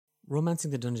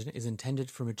Romancing the Dungeon is intended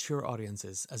for mature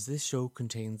audiences, as this show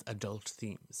contains adult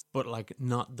themes. But,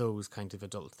 not those kind of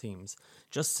adult themes.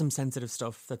 Just some sensitive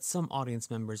stuff that some audience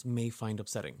members may find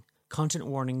upsetting. Content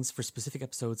warnings for specific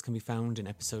episodes can be found in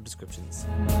episode descriptions.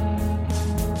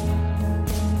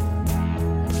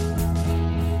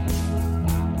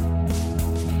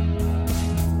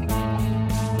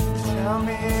 Tell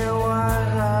me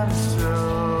why I'm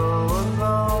so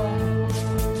alone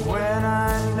when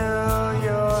I know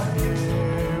you're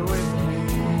here with me.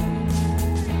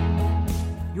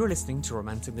 You're listening to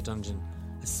Romancing the Dungeon,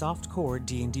 a soft-core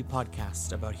D&D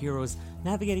podcast about heroes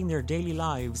navigating their daily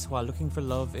lives while looking for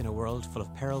love in a world full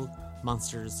of peril,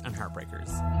 monsters, and heartbreakers.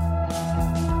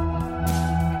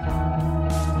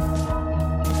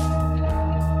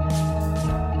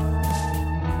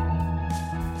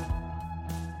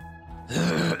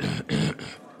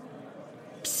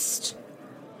 Psst.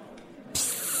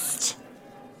 Psst.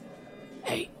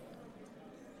 Hey.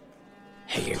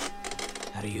 Hey, you.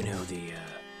 How do you know the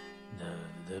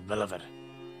beloved?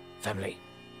 Family?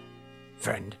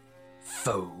 Friend?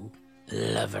 Foe?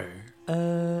 Lover?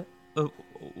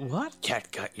 What?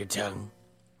 Cat got your tongue.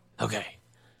 Okay.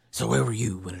 So where were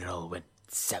you when it all went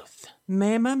south?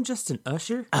 Ma'am, I'm just an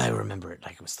usher. I remember it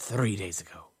like it was 3 days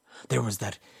ago. There was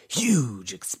that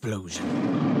huge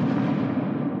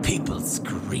explosion. People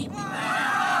screaming.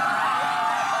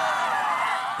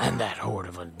 And that horde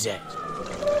of undead.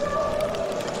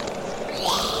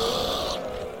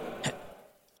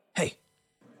 Hey,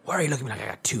 why are you looking at me like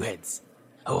I got two heads?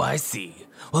 Oh, I see.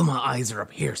 Well, my eyes are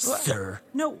up here, sir.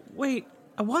 No, wait,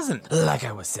 I wasn't. Like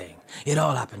I was saying, it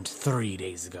all happened 3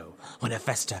 days ago when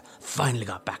Hephaestus finally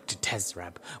got back to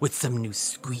Tezrab with some new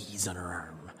squeeze on her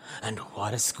arm. And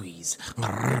what a squeeze.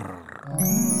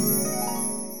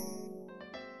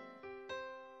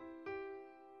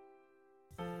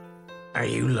 Are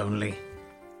you lonely,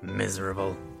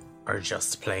 miserable, or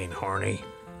just plain horny?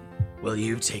 Well,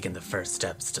 you've taken the first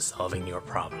steps to solving your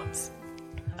problems.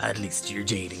 At least your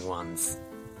dating ones.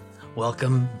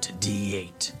 Welcome to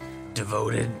D8.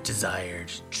 Devoted,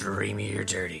 desired, dreamy or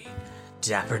dirty.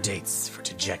 Dapper dates for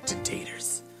dejected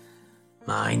daters.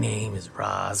 My name is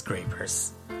Roz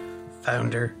Grapehurst,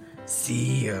 founder,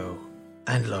 CEO,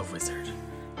 and love wizard,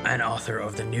 and author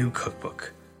of the new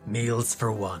cookbook, Meals for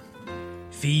One.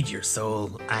 Feed your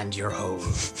soul and your whole.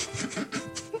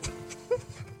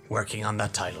 Working on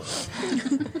that title.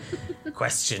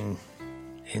 Question,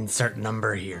 insert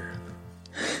number here.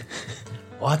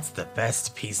 What's the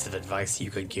best piece of advice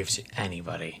you could give to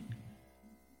anybody?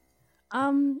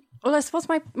 Well, I suppose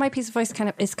my piece of advice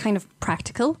is kind of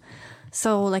practical.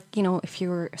 So, if you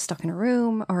were stuck in a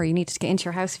room or you needed to get into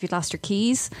your house if you'd lost your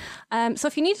keys. So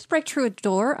if you needed to break through a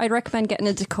door, I'd recommend getting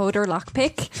a decoder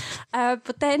lockpick.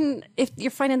 But then if you're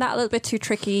finding that a little bit too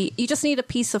tricky, you just need a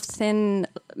piece of thin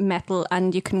metal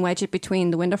and you can wedge it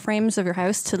between the window frames of your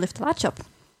house to lift the latch up.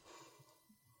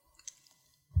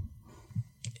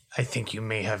 I think you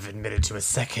may have admitted to a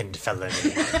second felony.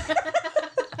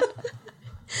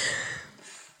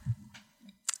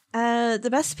 The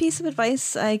best piece of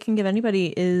advice I can give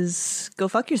anybody is go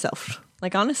fuck yourself.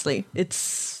 Honestly,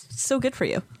 it's so good for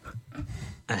you.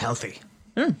 And healthy.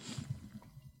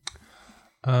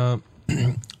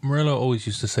 Marilla always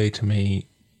used to say to me,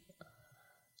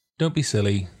 don't be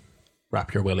silly,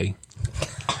 wrap your willy.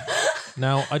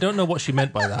 Now, I don't know what she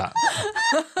meant by that,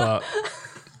 but,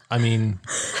 I mean,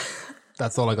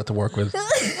 that's all I got to work with.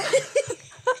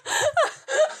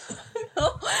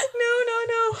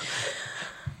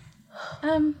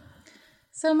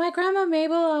 So my grandma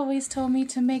Mabel always told me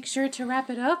to make sure to wrap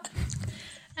it up.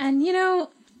 And, I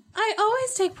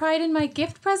always take pride in my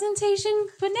gift presentation,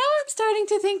 but now I'm starting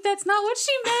to think that's not what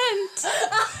she meant.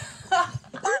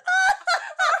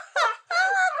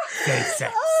 Safe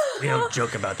sex. We don't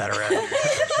joke about that around here.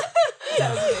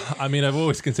 I mean, I've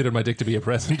always considered my dick to be a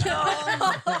present.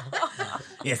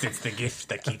 Yes, it's the gift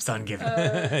that keeps on giving.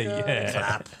 Yeah.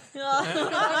 Clap.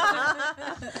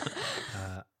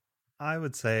 I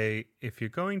would say if you're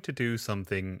going to do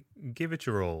something, give it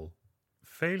your all.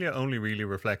 Failure only really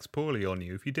reflects poorly on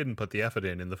you if you didn't put the effort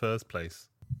in the first place.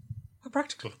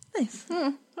 Practical. Nice.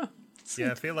 Yeah,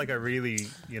 I feel like I really,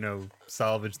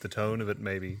 salvaged the tone of it,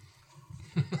 maybe.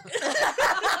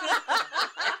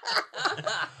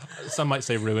 Some might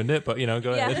say ruined it, but, go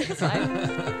Yeah, ahead. it's fine.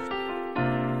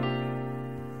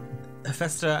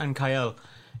 Hephaestus and Kyle,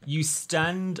 you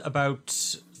stand about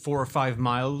 4 or 5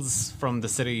 miles from the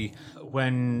city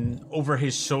when over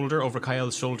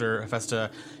Kyle's shoulder, Hephaestus,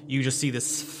 you just see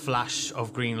this flash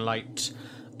of green light,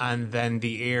 and then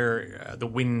the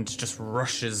wind just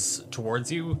rushes towards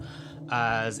you,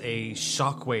 as a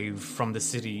shockwave from the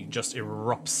city just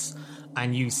erupts,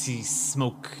 and you see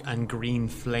smoke and green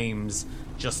flames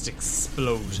just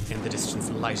explode in the distance,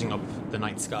 lighting up the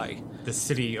night sky. The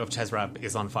city of Tezrab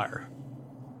is on fire.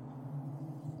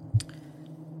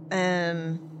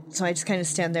 So I just kind of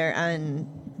stand there and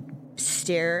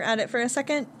stare at it for a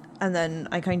second, and then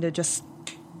I kind of just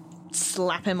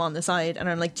slap him on the side, and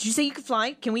I'm like, "Did you say you could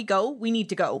fly? Can we go? We need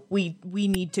to go. We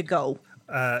need to go."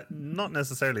 Not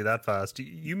necessarily that fast.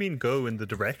 You mean go in the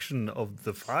direction of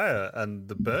the fire and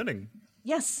the burning?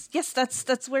 Yes,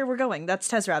 that's where we're going. That's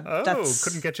Tezrab. Oh,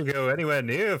 couldn't get you to go anywhere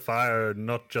near fire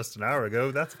not just an hour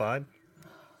ago. That's fine.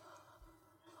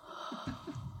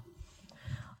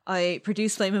 I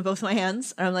produce flame in both my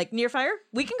hands, and I'm like, near fire?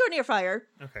 We can go near fire.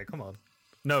 Okay, come on.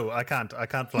 No, I can't. I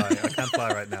can't fly. I can't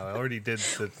fly right now. I already did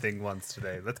the thing once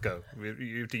today. Let's go.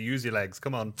 You have to use your legs.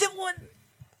 Come on. Then why did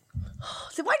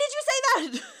you say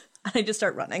that? And I just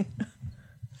start running.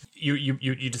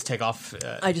 You just take off.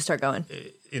 I just start going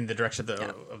in the direction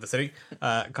of the city.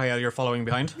 Kyle, you're following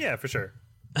behind. Yeah, for sure.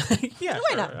 Yeah, why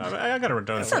sure. not? I got to run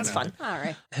down. Sounds fun. All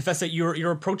right. Hephaestus,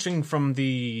 you're approaching from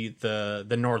the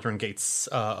northern gates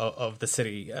of the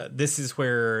city. This is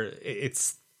where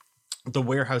it's the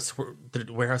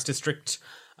warehouse district,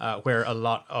 where a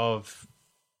lot of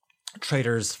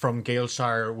traders from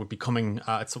Galeshire would be coming.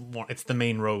 It's the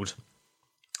main road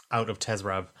out of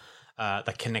Tezrab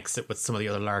that connects it with some of the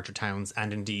other larger towns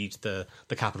and indeed the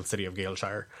capital city of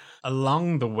Galeshire.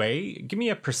 Along the way, give me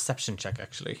a perception check,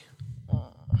 actually.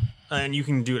 And you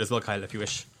can do it as well, Kyle, if you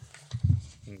wish.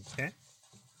 Okay.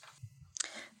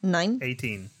 9.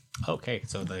 18. Okay,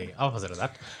 so the opposite of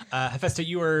that. Hephaestus,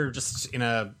 you were just in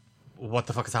a... What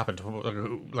the fuck has happened?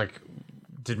 Like,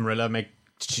 did Marilla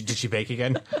did she bake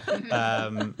again?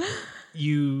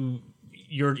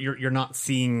 You're not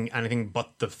seeing anything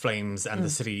but the flames and the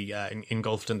city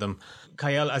engulfed in them.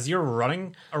 Kyle, as you're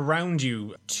running around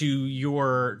you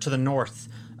to the north,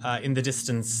 in the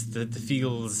distance, the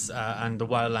fields and the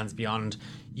wildlands beyond,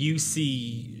 you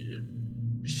see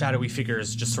shadowy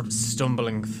figures just sort of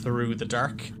stumbling through the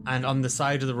dark. And on the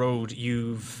side of the road,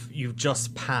 you've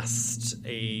just passed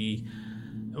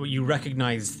you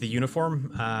recognize the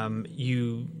uniform.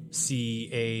 You see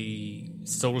a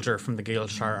soldier from the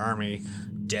Galeshire army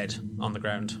dead on the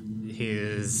ground.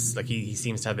 He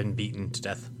seems to have been beaten to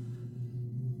death.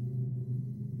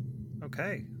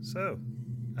 Okay, so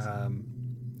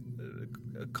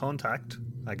contact,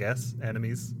 I guess,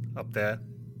 enemies up there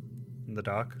in the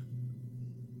dark.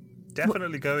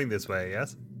 Definitely going this way,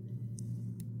 yes?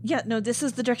 Yeah, no, this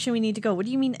is the direction we need to go. What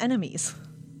do you mean enemies?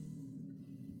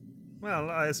 Well,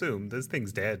 I assume there's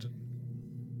things dead.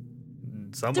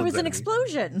 Someone's There was an enemy.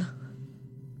 explosion.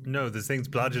 No, there's things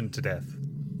bludgeoned to death.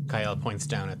 Kyle points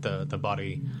down at the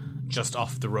body just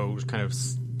off the road, kind of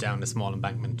down a small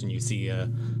embankment, and you see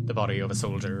the body of a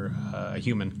soldier, a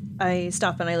human. I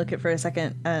stop and I look at it for a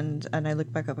second, and I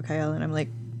look back up at Kyle, and I'm like,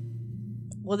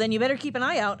 well, then you better keep an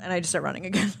eye out, and I just start running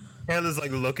again. Kyle is like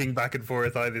looking back and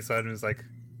forth either side and is like,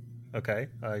 okay,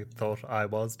 I thought I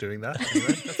was doing that.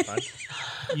 Anyway, that's fine.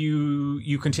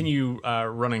 You continue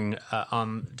running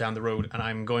on down the road, and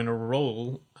I'm going to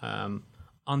roll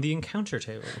on the encounter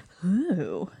table.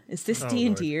 Ooh, is this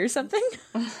D&D or something?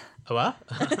 Oh, what?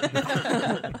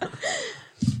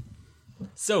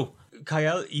 So,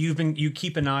 Kyle, you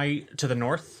keep an eye to the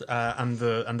north and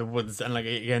the woods, and like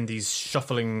again these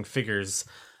shuffling figures.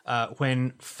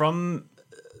 When from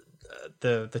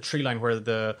the tree line where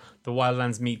the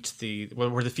wildlands meet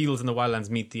where the fields and the wildlands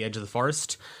meet the edge of the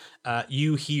forest,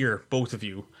 you hear, both of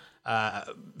you,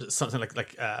 something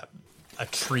like a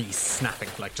tree snapping,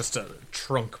 like just a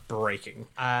trunk breaking,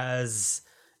 as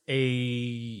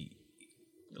a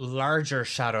larger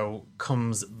shadow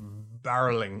comes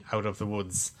barreling out of the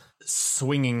woods,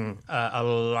 swinging a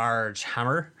large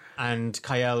hammer. And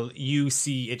Kyle, you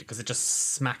see it because it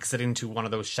just smacks it into one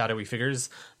of those shadowy figures.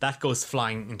 That goes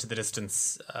flying into the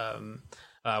distance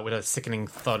with a sickening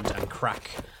thud and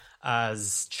crack,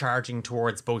 as charging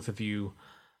towards both of you,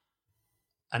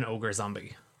 an ogre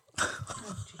zombie.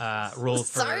 Roll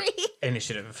for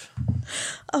initiative.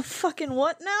 A fucking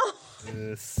what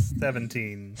now?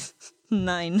 17.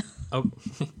 9. Oh,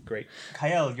 great.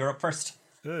 Kyle, you're up first.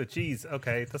 Oh, geez.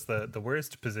 Okay, that's the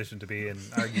worst position to be in,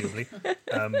 arguably.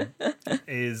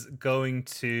 Is going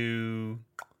to,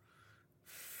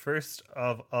 first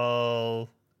of all,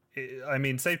 I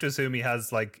mean, safe to assume he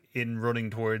has, like, in running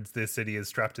towards this city, has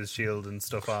strapped his shield and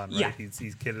stuff on, right? Yeah.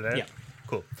 He's kitted out? Yeah.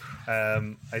 Cool.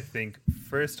 I think,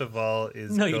 first of all,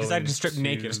 is No, you going decided to strip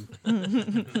naked.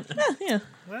 Yeah,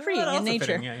 freeing in nature.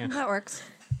 fitting, yeah. That works.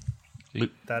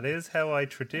 That is how I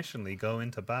traditionally go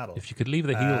into battle. If you could leave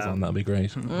the heels on, that'd be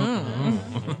great.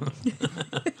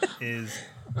 Is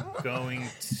going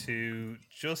to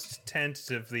just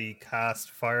tentatively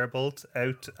cast Firebolt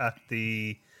out at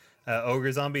the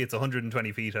ogre zombie. It's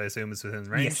 120 feet, I assume, is within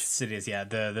range. Yes, it is. Yeah,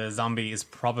 the zombie is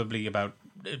probably about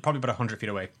 100 feet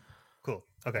away. Cool.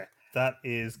 Okay, that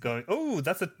is going. Oh,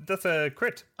 that's a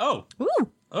crit. Oh,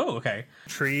 Ooh. oh, okay.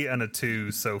 3 and a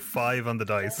 2, so 5 on the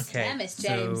dice. Okay, Damn it,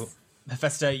 so James.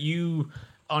 Hephaestus, you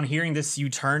on hearing this, you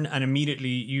turn and immediately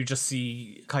you just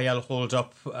see Kyle hold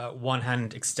up one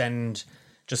hand, extend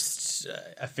just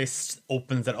a fist,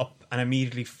 opens it up, and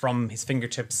immediately from his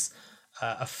fingertips,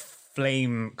 a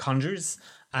flame conjures,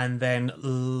 and then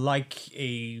like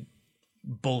a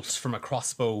bolt from a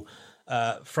crossbow.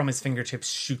 From his fingertips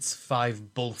shoots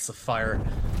 5 bolts of fire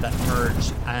that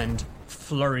merge and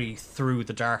flurry through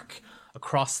the dark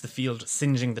across the field,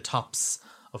 singeing the tops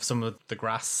of some of the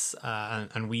grass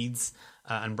and weeds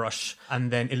and brush,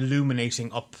 and then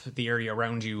illuminating up the area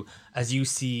around you as you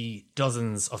see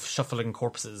dozens of shuffling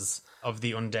corpses of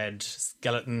the undead,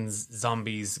 skeletons,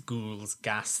 zombies, ghouls,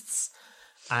 ghasts,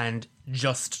 and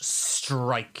just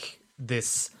strike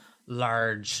this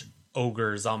large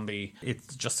ogre zombie.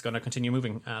 It's just going to continue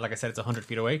moving. Like I said, it's 100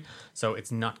 feet away, so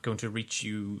it's not going to reach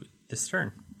you this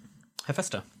turn.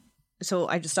 Hephaestus. So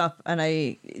I just stop and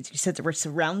you said that we're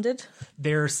surrounded.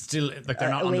 They're still like they're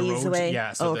not A on the ways road. away?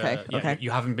 Yeah, so Okay, okay.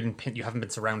 you haven't been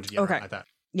surrounded yet. Okay. Or like that.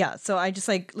 Yeah, so I just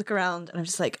like look around and I'm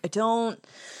just like, I don't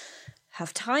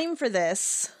have time for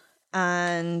this,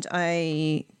 and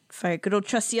I fire good old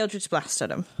trusty Eldritch Blast at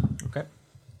him.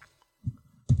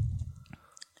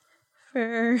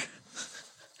 Okay.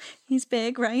 He's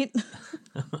big, right?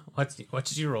 What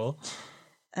did you roll?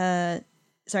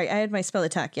 Sorry, I had my spell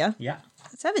attack. Yeah, Yeah.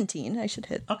 17. I should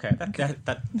hit. Okay.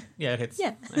 That yeah, it hits.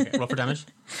 Yeah. Okay, roll for damage.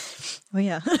 Oh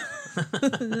yeah,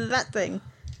 that thing.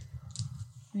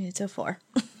 It's a 4.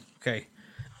 Okay.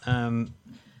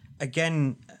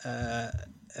 Again,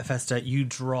 Hephaestus, you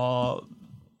draw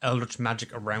Eldritch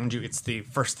magic around you. It's the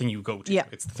first thing you go to. Yeah.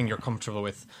 It's the thing you're comfortable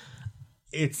with.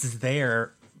 It's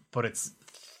there, but it's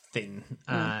thin.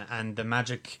 And the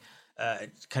magic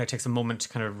kind of takes a moment to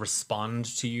kind of respond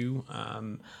to you.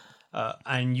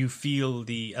 And you feel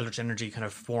the Eldritch energy kind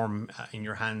of form in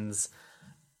your hands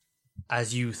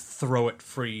as you throw it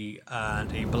free,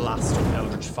 and a blast of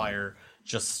Eldritch fire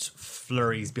just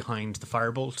flurries behind the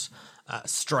firebolt,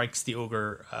 strikes the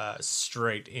ogre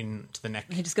straight into the neck.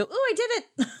 I just go, oh, I did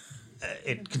it.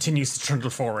 It continues to trundle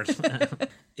forward.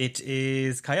 It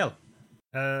is Kyle.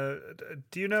 Do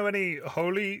you know any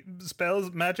holy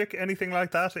spells, magic, anything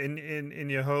like that in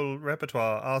your whole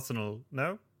repertoire arsenal?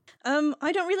 No?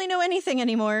 I don't really know anything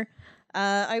anymore.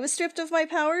 I was stripped of my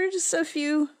powers a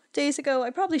few days ago.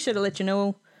 I probably should have let you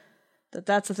know that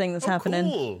that's the thing that's happening.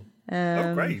 Cool.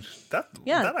 Oh, great.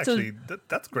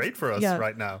 That's great for us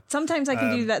right now. Sometimes I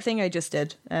can do that thing I just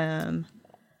did. Kyle,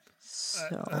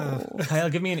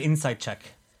 give me an insight check.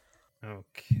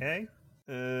 Okay.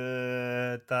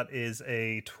 That is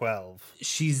a 12.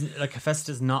 She's like,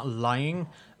 Hephaestus is not lying,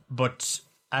 but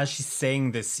as she's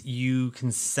saying this, you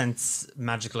can sense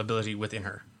magical ability within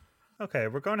her. Okay,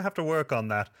 we're going to have to work on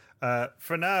that.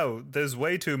 For now, there's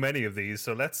way too many of these,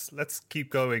 so let's keep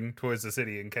going towards the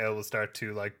city, and Kale will start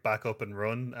to like back up and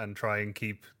run and try and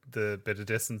keep the bit of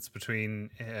distance between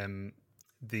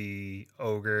the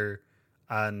ogre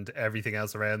and everything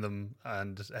else around them,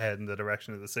 and head in the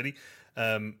direction of the city.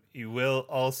 He will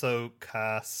also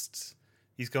cast.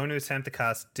 He's going to attempt to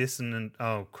cast Dissonant.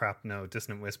 Oh crap! No,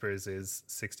 Dissonant Whispers is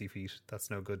 60 feet. That's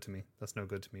no good to me.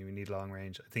 We need long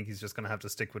range. I think he's just going to have to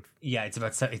stick with. Yeah, it's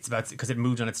about because it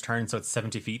moved on its turn, so it's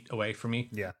 70 feet away from me.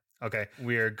 Yeah. Okay.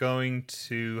 We are going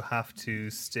to have to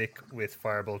stick with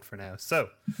Firebolt for now. So,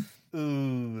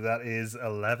 that is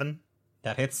 11.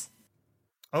 That hits.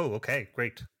 Oh, okay.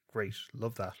 Great.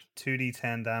 Love that.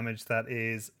 2d10 damage. That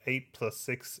is 8 plus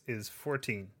 6 is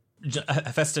 14.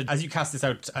 Hephaestus, as you cast this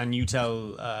out and you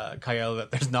tell Kyle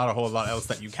that there's not a whole lot else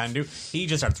that you can do, he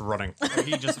just starts running.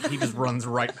 He just runs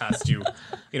right past you.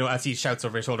 You know, as he shouts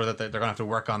over his shoulder that they're going to have to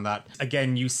work on that.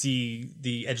 Again, you see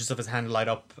the edges of his hand light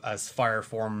up as fire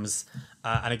forms,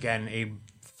 and again,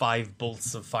 5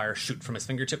 bolts of fire shoot from his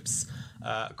fingertips,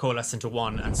 coalesce into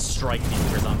one and strike the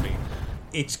ogre zombie.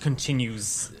 It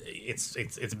continues. It's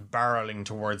barreling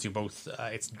towards you both.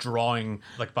 It's drawing,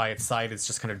 like by its side, it's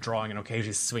just kind of drawing and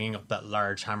occasionally swinging up that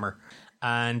large hammer.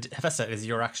 And Hephaestus, is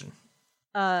your action.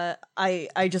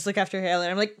 I just look after Hale and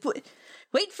I'm like,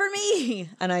 wait for me,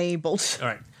 and I bolt. All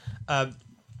right.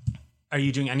 Are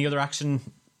you doing any other action?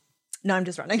 No, I'm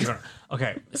just running.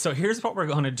 Okay, so here's what we're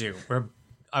going to do.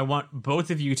 I want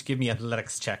both of you to give me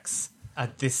athletics checks.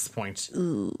 at this point,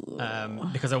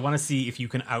 because I want to see if you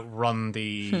can outrun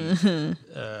the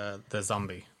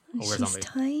zombie. Ogre She's zombie.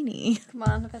 tiny. Come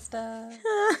on, Vesta.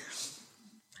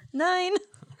 9.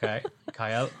 Okay,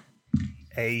 Kyle.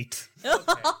 8. So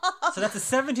that's a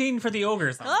 17 for the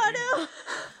ogre zombie. Oh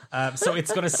no. So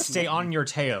it's going to stay on your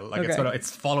tail, like Okay. it's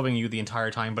following you the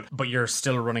entire time, but you're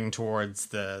still running towards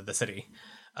the city.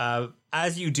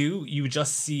 As you do, you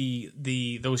just see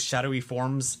those shadowy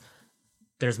forms.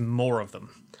 There's more of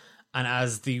them, and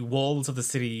as the walls of the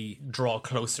city draw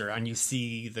closer, and you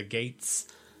see the gates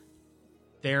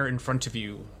there in front of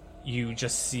you, you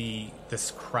just see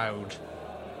this crowd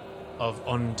of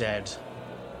undead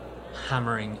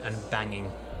hammering and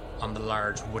banging on the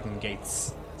large wooden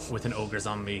gates, with an ogre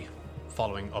zombie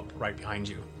following up right behind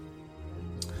you.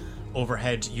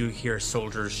 Overhead, you hear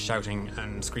soldiers shouting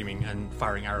and screaming and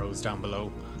firing arrows down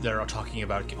below. They're talking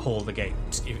about hold the gate.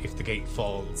 If the gate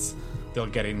falls, they'll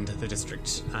get into the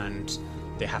district and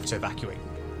they have to evacuate.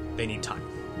 They need time.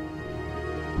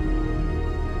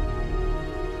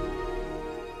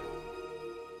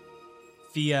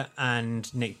 Fia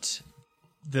and Nate,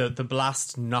 the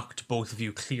blast knocked both of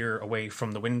you clear away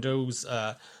from the windows.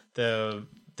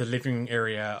 The living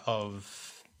area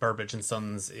of Burbage and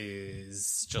Sons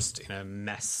is just in a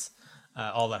mess.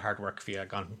 All that hard work, Fia,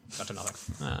 got to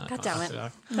nothing. God damn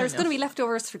it. There's going to be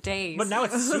leftovers for days. But now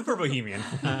it's super bohemian.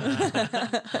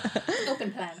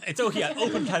 Open plan. It's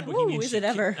open plan bohemian. Ooh, is it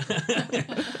ever?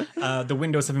 The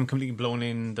windows have been completely blown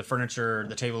in. The furniture,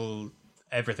 the table,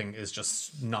 everything is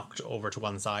just knocked over to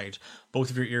one side. Both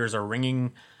of your ears are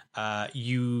ringing.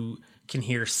 You can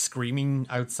hear screaming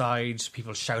outside,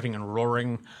 people shouting and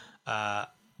roaring.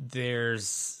 There's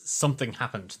something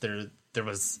happened. There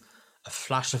was a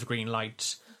flash of green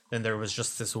light, then there was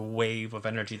just this wave of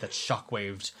energy that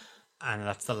shockwaved, and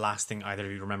that's the last thing either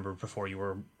of you remember before you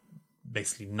were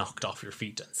basically knocked off your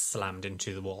feet and slammed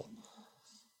into the wall.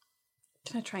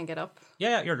 Can I try and get up?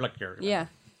 Yeah, you're Yeah.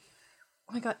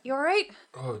 Oh my god, you alright?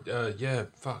 Oh, yeah,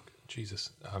 fuck.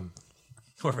 Jesus.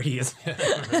 whoever he is.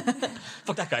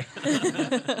 Fuck that guy.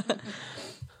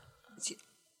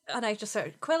 And I just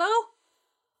said, Quillo?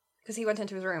 Because he went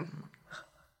into his room.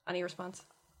 Any response?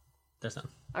 There's none.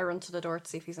 I run to the door to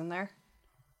see if he's in there.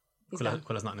 He's Quilla's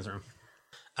gone. not in his room.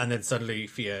 And then suddenly,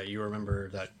 Fia, you remember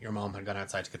that your mom had gone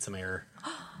outside to get some air.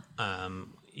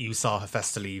 You saw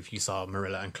Hephaestus leave. You saw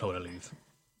Marilla and Clodagh leave.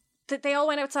 They all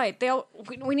went outside.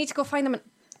 We need to go find them and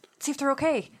see if they're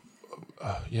okay.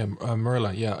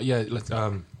 Marilla. Yeah. Let's.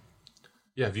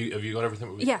 Yeah. Have you got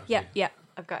everything? Yeah.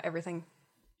 I've got everything.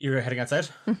 You're heading outside?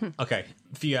 Okay.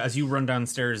 Fia, as you run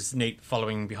downstairs, Nate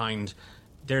following behind,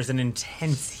 there's an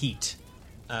intense heat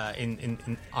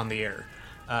on the air.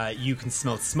 You can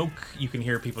smell smoke, you can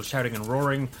hear people shouting and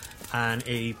roaring, and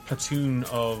a platoon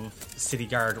of city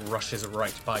guard rushes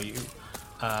right by you.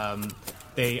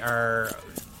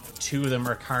 Two of them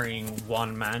are carrying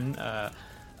one man.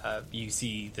 You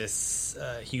see this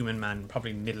human man,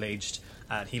 probably middle-aged,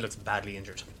 and he looks badly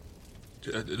injured.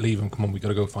 Leave him. Come on. We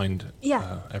gotta go find.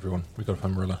 Yeah. Everyone. We gotta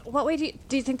find Marilla. What way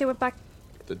do you think they went back?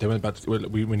 They went back.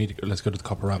 We need to. Let's go to the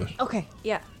Copper Rabbit. Okay,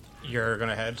 yeah. You're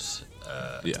gonna head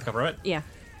to cover it. Yeah.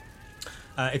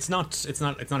 It's not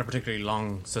a particularly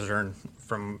long sojourn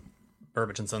from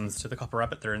Burbage and Sons to the Copper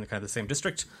Rabbit. They're in kind of the same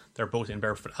district. They're both in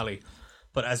Barefoot Alley.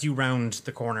 But as you round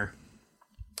the corner,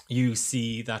 you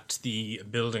see that the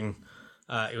building,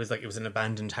 it was an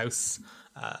abandoned house.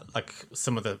 Like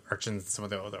some of the urchins, some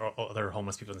of the other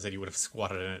homeless people in the city would have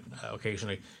squatted in it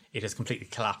occasionally. It has completely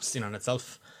collapsed in on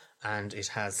itself, and it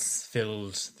has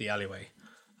filled the alleyway.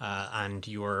 And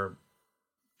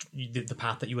the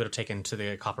path that you would have taken to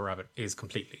the Copper Rabbit is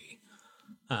completely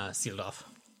sealed off.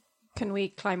 Can we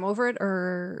climb over it,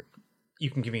 or...? You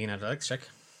can give me an athletics check.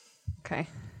 Okay.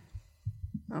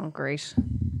 Oh, great.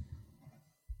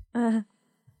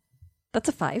 That's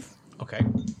a 5. Okay.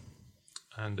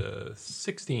 And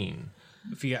 16.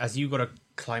 Fia, as you go to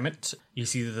climb it, you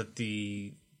see that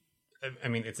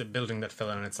it's a building that fell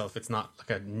in on itself. It's not like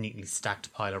a neatly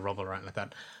stacked pile of rubble or anything like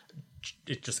that.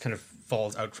 It just kind of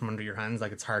falls out from under your hands,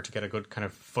 like it's hard to get a good kind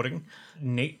of footing.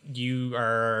 Nate, you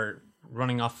are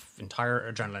running off entire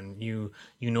adrenaline. You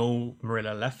know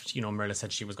Marilla left. You know Marilla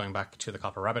said she was going back to the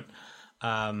Copper Rabbit.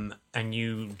 And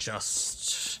you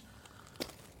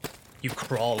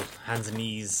crawl hands and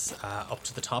knees up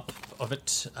to the top of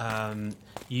it.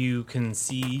 You can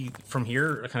see from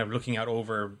here, kind of looking out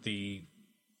over the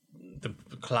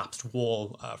collapsed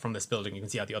wall from this building. You can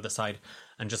see out the other side,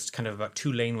 and just kind of about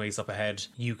 2 laneways up ahead,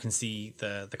 you can see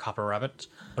the Copper Rabbit.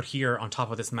 But here on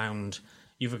top of this mound,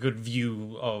 you have a good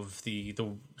view of the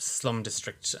slum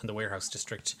district and the warehouse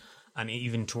district, and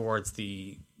even towards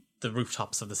the the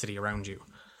rooftops of the city around you.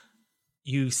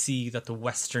 You see that the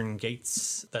western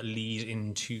gates that lead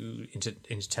into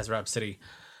Tezrab city,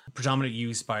 predominantly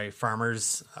used by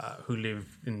farmers who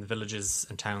live in the villages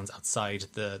and towns outside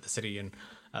the city and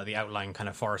the outlying kind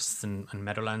of forests and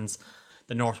meadowlands.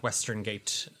 The northwestern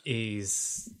gate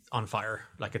is on fire.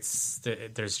 Like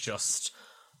there's just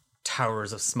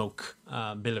towers of smoke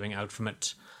billowing out from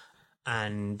it.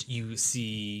 And you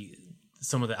see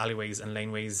some of the alleyways and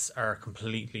laneways are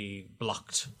completely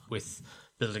blocked with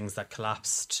buildings that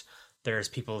collapsed. There's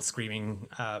people screaming,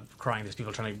 crying. There's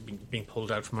people trying to being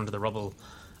pulled out from under the rubble.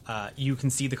 You can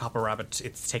see the Copper Rabbit.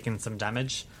 It's taken some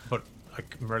damage, but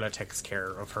like Merla takes care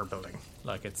of her building.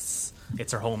 Like it's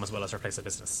her home as well as her place of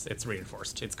business. It's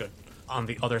reinforced. It's good. On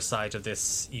the other side of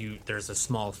this, there's a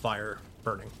small fire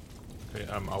burning. Okay,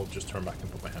 I'll just turn back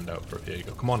and put my hand out for you.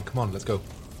 Go. Come on, let's go.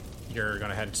 You're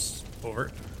gonna head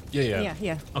over. Yeah.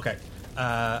 Okay.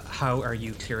 How are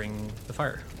you clearing the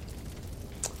fire?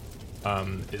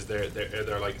 Is are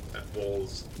there like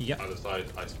walls Yep. on the side?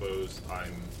 I suppose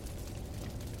I'm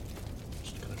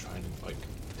just gonna try and like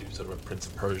do sort of a Prince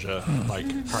of Persia like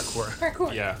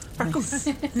Parkour. Yeah.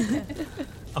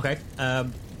 Okay.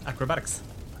 Acrobatics.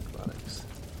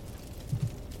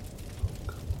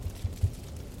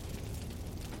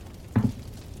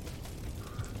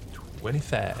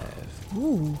 25.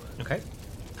 Ooh. Okay.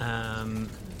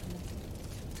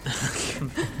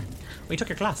 We took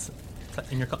your class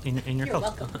in your You're cult.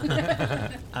 welcome.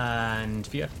 And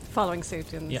Via. Following suit,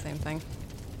 doing the Yeah. same thing.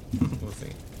 We'll see.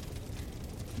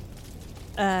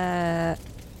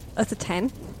 That's a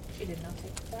 10. She did not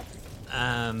take that.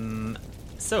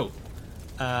 So,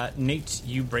 Nate,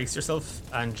 you brace yourself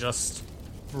and just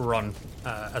run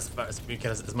as far as you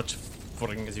get as much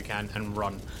footing as you can and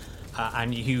run.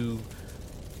 And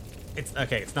it's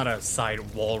okay. It's not a side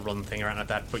wall run thing or anything like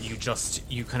that, but you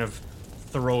kind of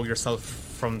throw yourself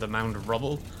from the mound of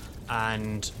rubble,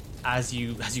 and as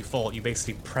you fall, you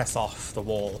basically press off the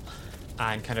wall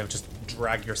and kind of just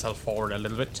drag yourself forward a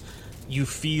little bit. You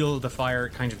feel the fire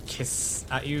kind of kiss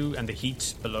at you and the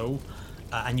heat below,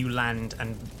 and you land.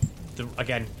 And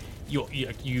again,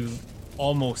 you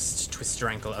almost twist your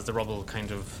ankle as the rubble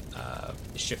kind of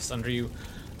shifts under you.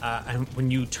 And when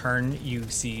you turn, you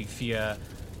see Fia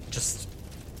just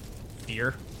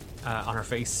fear on her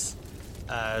face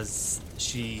as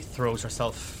she throws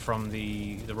herself from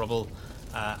the rubble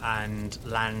and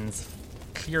lands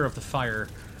clear of the fire.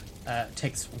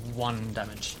 Takes 1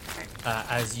 damage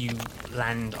as you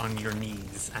land on your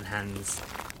knees and hands,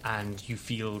 and you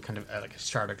feel kind of like a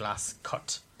shard of glass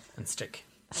cut and stick.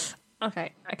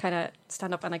 Okay, I kind of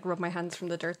stand up and like rub my hands from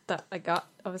the dirt that I got,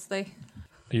 obviously.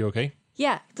 Are you okay?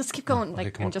 Yeah, just keep going, Okay,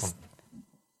 like, come on, and just...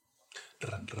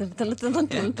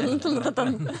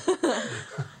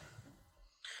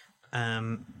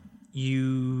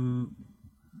 You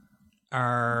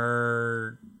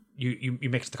are you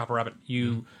make it to the Copper Rabbit.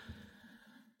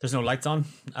 There's no lights on.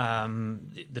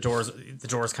 The door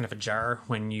is kind of ajar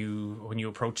when you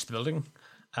approach the building,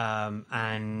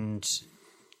 and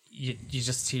you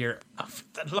just hear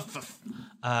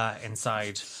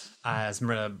inside as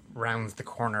Marilla rounds the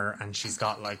corner, and she's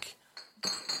got like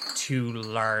 2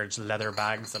 large leather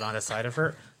bags on the side of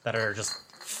her that are just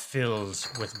filled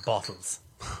with bottles.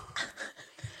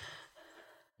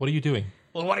 What are you doing?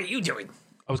 Well, what are you doing?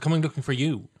 I was coming looking for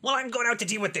you. Well, I'm going out to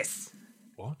deal with this.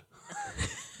 What?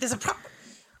 There's a problem.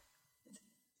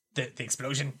 The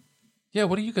explosion. Yeah,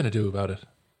 what are you going to do about it?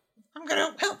 I'm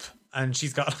going to help. And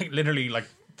she's got like literally like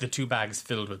the 2 bags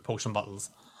filled with potion bottles.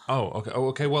 Oh, okay. Oh,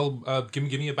 okay. Well, give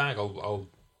me a bag. I'll.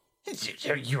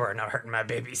 You are not hurting my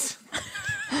babies.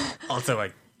 Also,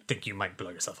 I think you might blow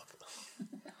yourself up.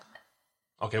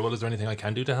 Okay. Well, is there anything I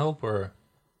can do to help, or?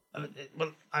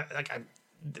 Well, I'm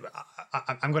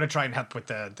going to try and help with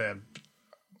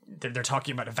they're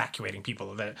talking about evacuating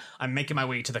people. I'm making my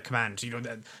way to the command. You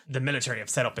know, the military have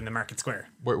set up in the market square.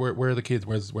 Where are the kids?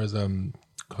 Where's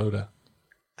Clodagh?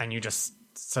 And you just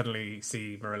suddenly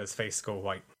see Marilla's face go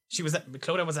white.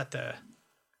 Clodagh was at the...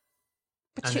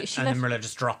 But And, she and left... then Marilla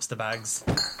just drops the bags.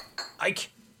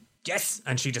 Ike. Yes.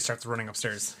 And she just starts running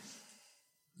upstairs.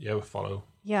 Yeah, we'll follow.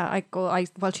 Yeah,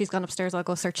 while she's gone upstairs, I'll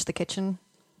go search the kitchen.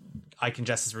 Ike and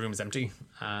Jess's room is empty.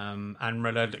 And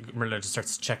Marilla just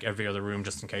starts to check every other room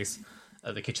just in case.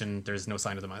 The kitchen, there's no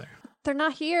sign of them either. They're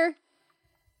not here.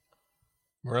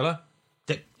 Marilla?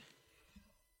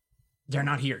 They're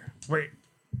not here. Wait.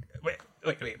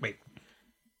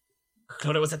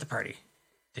 Clodagh was at the party.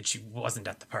 Then she wasn't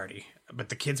at the party. But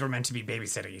the kids were meant to be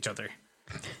babysitting each other.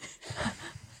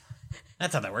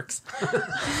 That's how that works.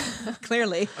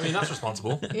 Clearly. I mean, that's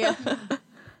responsible. Yeah.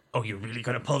 Oh, you're really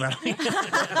going to pull that?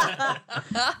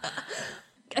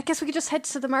 I guess we could just head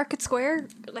to the market square.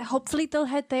 Like, hopefully they'll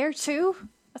head there too.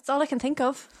 That's all I can think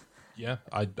of. Yeah,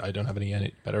 I don't have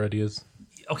any better ideas.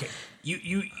 Okay,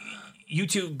 you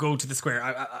two go to the square.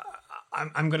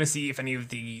 I'm going to see if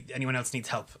anyone else needs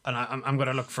help, and I'm going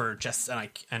to look for Jess and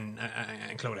Ike and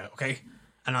Clodagh. Okay,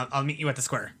 and I'll meet you at the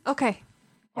square Okay.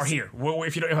 or here.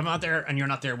 If I'm not there and you're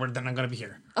not there, then I'm going to be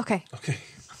here. Okay. Okay.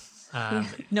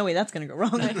 No way that's going to go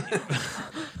wrong.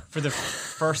 For the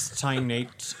first time,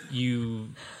 Nate,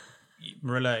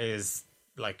 Marilla is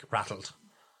like rattled.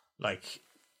 Like,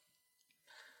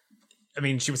 I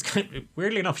mean, she was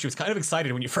weirdly enough, she was kind of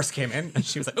excited when you first came in, and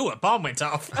she was like, "Oh, a bomb went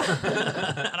off,"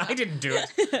 and I didn't do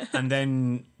it. And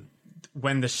then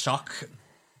when the shock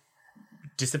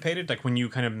dissipated, like when you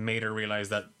kind of made her realize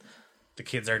that the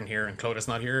kids aren't here and Clodagh's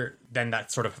not here, then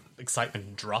that sort of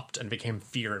excitement dropped and became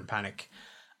fear and panic.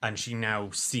 And she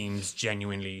now seems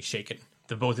genuinely shaken.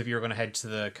 The both of you are going to head to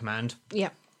the command. Yeah.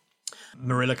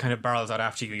 Marilla kind of barrels out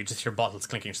after you. You just hear bottles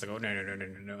clinking. She's like, "Oh, no!"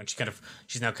 And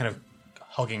she's now kind of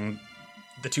hugging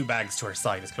the two bags to her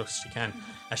side as close as she can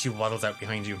as she waddles out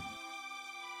behind you.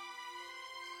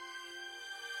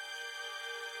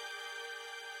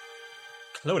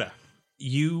 Clodagh,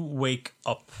 you wake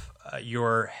up.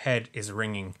 Your head is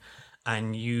ringing,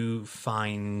 and you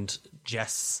find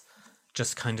Jess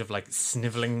just kind of like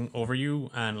sniveling over you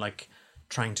and like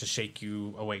trying to shake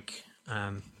you awake.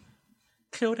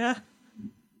 Clodagh,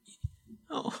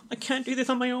 oh, I can't do this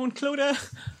on my own,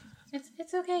 Clodagh.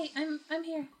 It's okay. I'm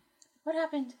here. What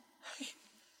happened?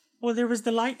 Well, there was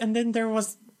the light, and then there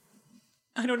was,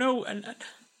 I don't know, and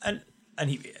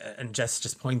Jess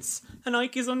just points, and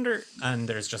Ike is under, and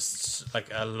there's just like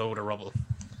a load of rubble.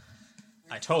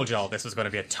 I told y'all this was going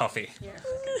to be a toughie. You're a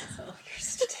fucking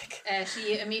asshole.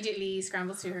 She immediately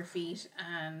scrambles to her feet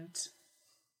and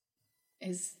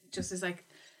is like,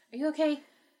 "Are you okay?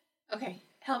 Okay,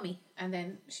 help me." And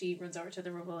then she runs over to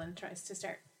the rubble and tries to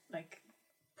start like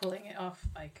pulling it off.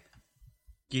 Like,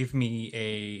 Give me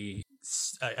a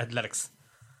athletics.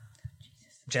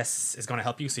 Jess is going to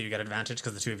help you, so you get advantage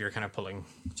because the two of you are kind of pulling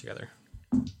together.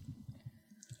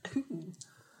 You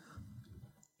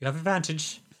have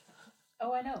advantage.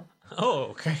 oh, I know. Oh,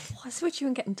 okay. What's with you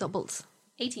and getting doubles?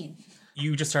 18.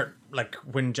 You just start, like,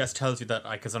 when Jess tells you that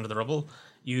Ike is under the rubble,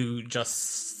 you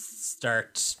just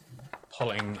start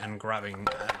pulling and grabbing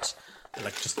at,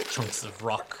 like, just chunks of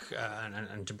rock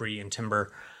and debris and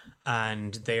timber.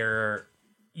 And there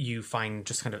you find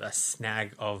just kind of a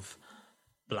snag of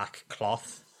black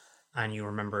cloth. And you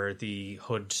remember the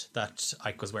hood that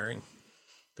Ike was wearing.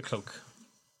 The cloak.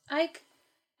 Ike,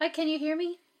 can you hear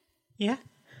me? Yeah?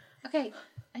 Okay,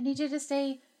 I need you to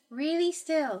stay really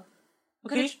still.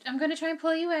 Okay. I'm gonna try and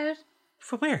pull you out.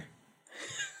 From where?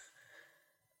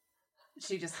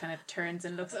 She just kind of turns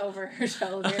and looks over her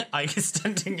shoulder. Ike is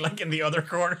standing, like, in the other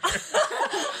corner.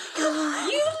 You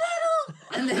little!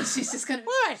 And then she's just gonna...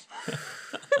 What?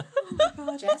 Oh my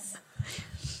God. Jess?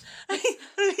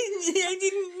 I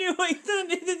didn't know. I thought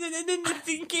then the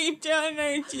thing came down.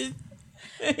 I just...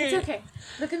 It's okay.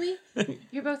 Look at me.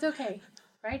 You're both okay,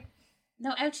 right?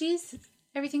 No ouchies?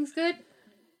 Everything's good?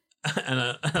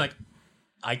 And like,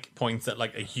 Ike points at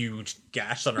like a huge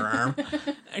gash on her arm.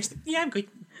 And she's like, "Yeah, I'm good.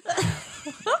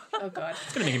 Oh God.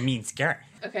 It's gonna make a mean scar."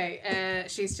 Okay,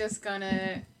 she's just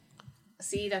gonna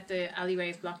see that the alleyway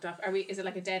is blocked off. Is it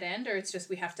like a dead end, or it's just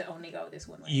we have to only go this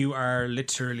one way? You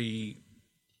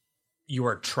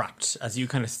are trapped as you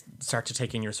kind of start to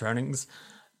take in your surroundings.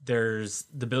 There's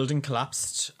the building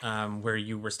collapsed where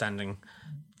you were standing.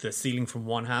 The ceiling from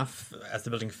one half, as the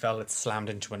building fell, it slammed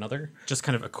into another. Just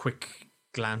kind of a quick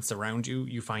glance around you,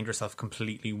 you find yourself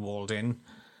completely walled in,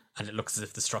 and it looks as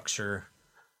if the structure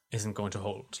isn't going to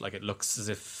hold. Like, it looks as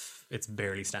if it's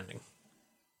barely standing.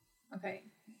 Okay.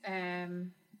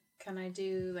 Can I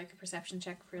do like a perception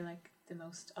check for like the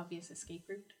most obvious escape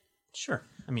route? Sure.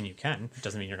 I mean, you can. It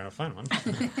doesn't mean you're going to find one.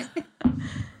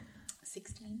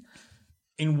 16.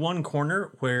 In one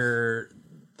corner where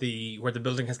the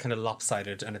building has kind of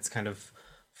lopsided and it's kind of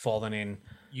fallen in,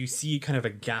 you see kind of a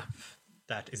gap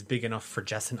that is big enough for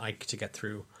Jess and Ike to get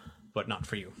through, but not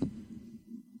for you.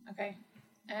 Okay.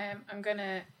 I'm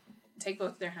gonna take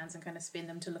both of their hands and kind of spin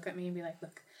them to look at me and be like,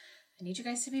 "Look, I need you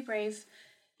guys to be brave.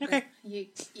 Okay. You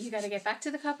got to get back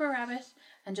to the Copper Rabbit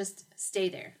and just stay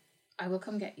there. I will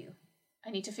come get you.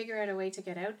 I need to figure out a way to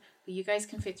get out, but you guys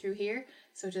can fit through here.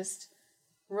 So just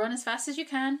run as fast as you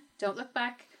can. Don't look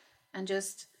back, and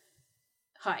just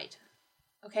hide.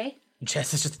 Okay?"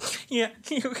 Jess is just, "Yeah,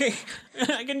 okay,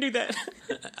 I can do that."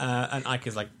 And Ike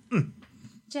is like,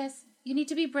 Jess, You need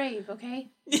to be brave, okay?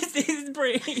 This is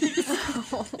brave. I'm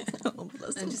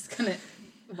just gonna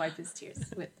wipe his tears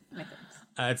with my thumbs.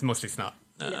 It's mostly snot.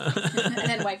 And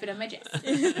then wipe it on my chest.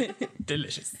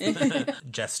 Delicious.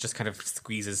 Jess just kind of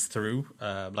squeezes through,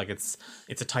 like it's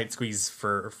a tight squeeze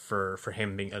for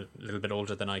him being a little bit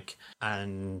older than Ike,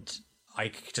 and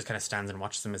Ike just kind of stands and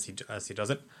watches him as he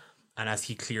does it, and as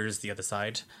he clears the other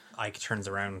side, Ike turns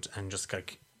around and just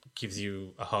like gives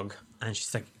you a hug, and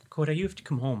she's like, "Coda, you have to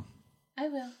come home." I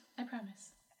will. I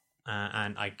promise.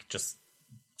 And Ike just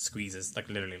squeezes, like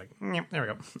literally, like "Nyeh, there we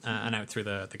go," and out through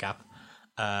the gap.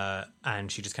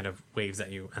 And she just kind of waves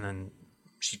at you, and then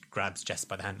she grabs Jess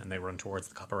by the hand, and they run towards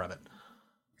the copper rabbit.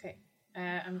 Okay.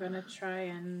 I'm gonna try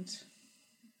and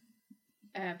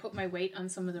put my weight on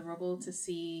some of the rubble to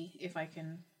see if I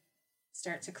can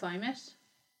start to climb it,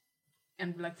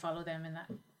 and like follow them in that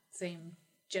same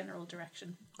general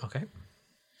direction. Okay.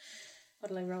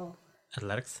 What'll I roll?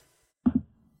 Athletics.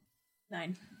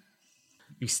 9.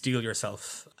 You steel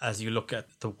yourself as you look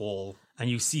at the wall, and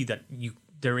you see that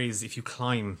there is, if you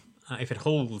climb, if it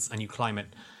holds and you climb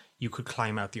it, you could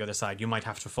climb out the other side. You might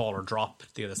have to fall or drop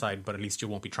the other side, but at least you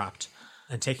won't be trapped.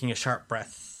 And taking a sharp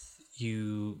breath,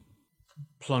 you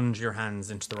plunge your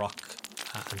hands into the rock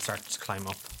and start to climb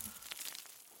up.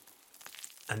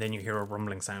 And then you hear a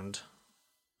rumbling sound.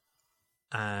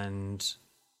 And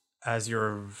as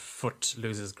your foot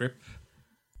loses grip,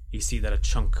 you see that a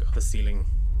chunk of the ceiling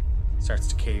starts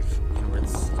to cave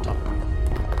inwards on top of you.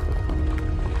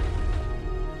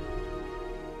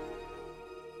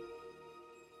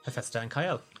 Hephaestus and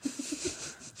Kyle.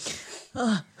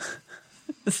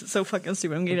 This is so fucking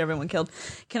stupid. I'm getting everyone killed.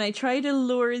 Can I try to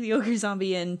lure the ogre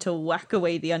zombie in to whack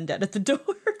away the undead at the door?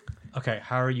 Okay,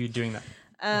 how are you doing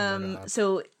that?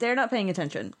 So they're not paying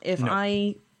attention. If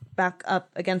I back up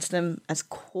against them as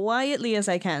quietly as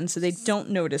I can so they don't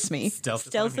notice me,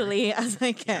 stealthily as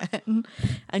I can,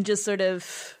 and just sort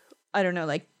of, I don't know,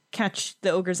 like catch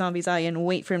the ogre zombie's eye and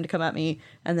wait for him to come at me,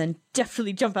 and then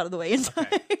definitely jump out of the way in time.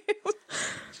 Okay.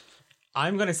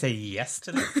 I'm going to say yes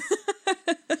to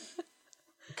this.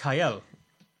 Kyle,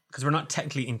 because we're not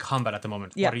technically in combat at the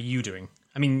moment. Yeah. What are you doing?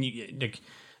 I mean,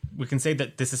 we can say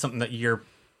that this is something that you're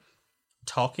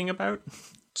talking about.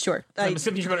 Sure. I'm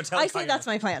assuming you're going to tell I Kyle. say that's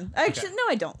my plan. Actually, no,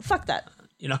 I don't. Fuck that.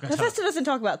 You're not going to tell Hephaestus doesn't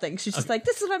talk about things. She's just like,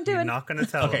 this is what I'm doing. You're not going to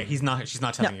tell Okay, him. she's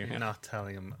not telling you. You're not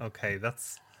telling him. Okay,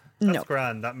 that's No.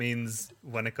 grand. That means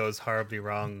when it goes horribly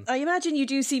wrong. I imagine you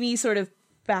do see me sort of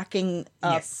backing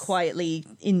up Yes. quietly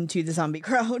into the zombie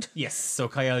crowd. Yes, so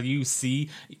Kyle, you see,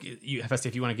 Hephaestus,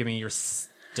 if you want to give me your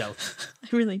stealth.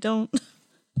 I really don't.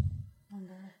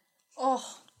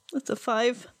 Oh, that's a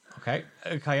 5. Okay,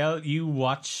 Kyle, you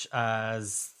watch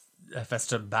as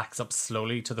Hephaestus backs up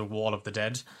slowly to the wall of the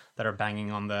dead that are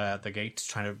banging on the gate,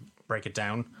 trying to break it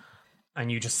down.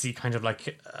 And you just see kind of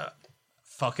like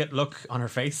fuck it look on her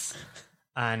face.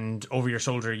 And over your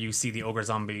shoulder, you see the ogre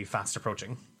zombie fast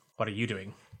approaching. What are you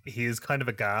doing? He is kind of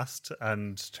aghast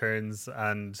and turns,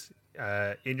 and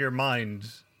in your mind,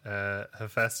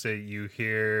 Hephaestus, you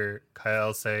hear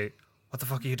Kyle say, "What the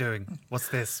fuck are you doing? What's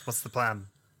this? What's the plan?"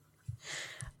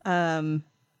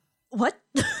 What?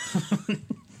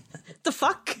 The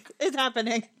fuck is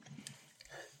happening?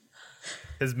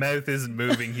 His mouth isn't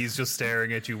moving. He's just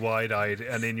staring at you wide-eyed,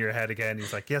 and in your head again,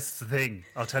 he's like, "Yes, it's the thing.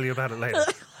 I'll tell you about it later."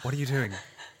 What are you doing?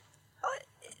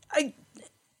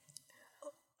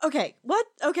 Okay, what?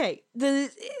 Okay,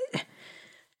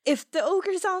 if the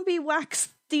ogre zombie whacks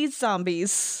these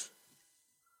zombies,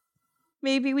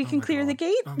 maybe we can clear the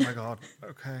gate. Oh my god.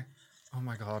 Okay. Oh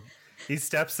my god. He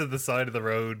steps to the side of the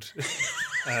road,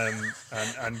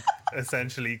 and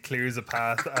essentially clears a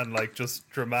path and like just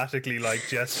dramatically like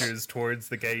gestures towards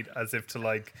the gate as if to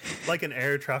like an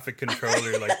air traffic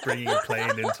controller like bringing a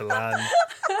plane into land.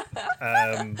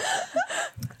 And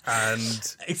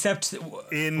Except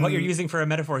what you're using for a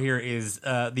metaphor here is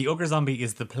the ogre zombie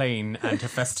is the plane and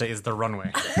Hephaestus is the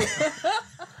runway.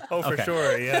 oh, for Okay.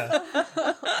 sure, yeah.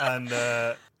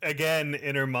 And again,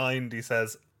 in her mind, he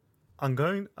says, I'm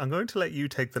going to let you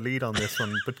take the lead on this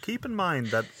one, but keep in mind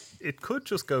that it could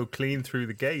just go clean through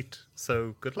the gate.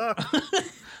 So good luck."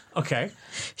 Okay.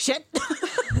 Shit.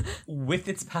 With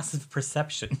its passive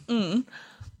perception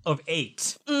of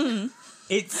 8,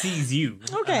 it sees you.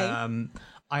 Okay.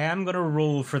 I am going to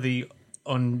roll for the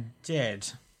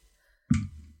undead.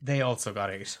 They also got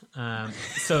 8.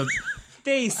 So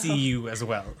they see you as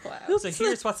well. Wow. So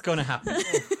here's what's going to happen.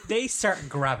 They start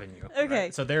grabbing you. Okay.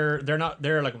 Right? So they're like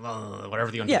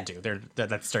whatever the undead do. They're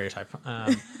that stereotype.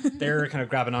 They're kind of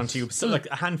grabbing onto you. So like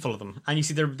a handful of them, and you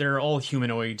see they're all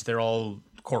humanoid. They're all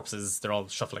corpses. They're all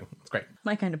shuffling. It's great.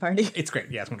 My kind of party. It's great.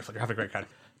 Yeah, it's wonderful. You're having a great crowd.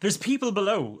 There's people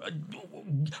below.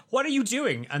 What are you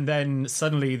doing? And then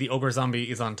suddenly the ogre zombie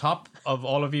is on top of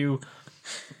all of you.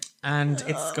 And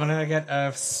it's gonna get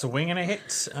a swing and a hit.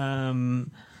 It's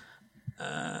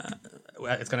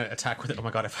gonna attack with it. Oh my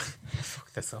god, if I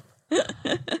fuck this up.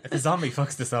 If the zombie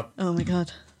fucks this up. Oh my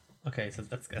god. Okay, so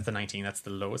that's a 19. That's the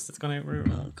lowest it's gonna roll.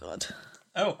 Oh god.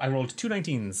 Oh, I rolled 2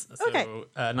 19s. So Okay.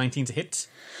 19 to hit.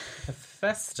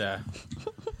 Hephaestus.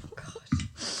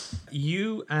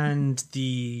 You and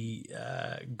the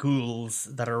ghouls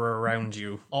that are around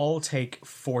you all take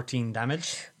 14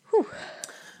 damage.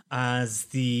 As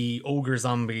the ogre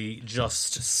zombie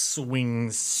just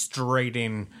swings straight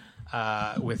in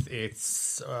with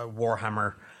its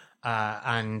warhammer,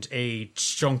 and a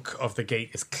chunk of the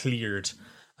gate is cleared,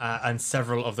 and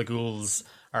several of the ghouls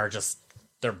are just,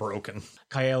 they're broken.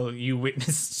 Kyle, you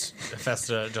witnessed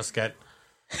Festa just get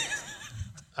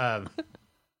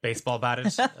baseball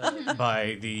batted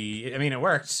by the, I mean, it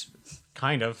worked.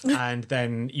 Kind of. And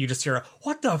then you just hear,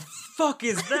 what the fuck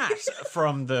is that?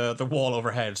 From the wall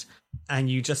overhead. And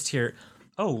you just hear,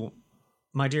 oh,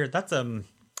 my dear, that's an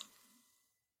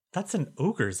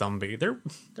ogre zombie. They're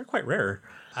quite rare.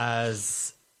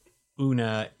 As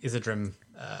Una Isidrim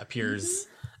appears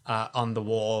on the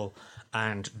wall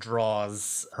and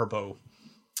draws her bow.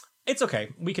 It's okay.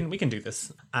 We can do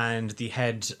this. And the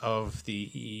head of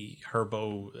her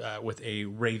bow with a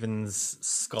raven's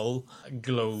skull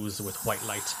glows with white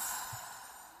light.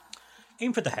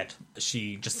 Aim for the head.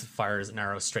 She just fires an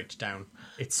arrow straight down.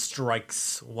 It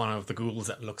strikes one of the ghouls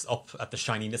that looks up at the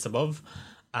shininess above,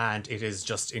 and it is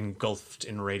just engulfed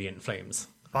in radiant flames.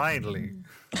 Finally,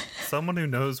 someone who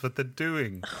knows what they're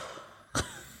doing.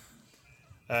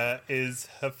 Is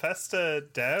Hephaestus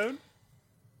down?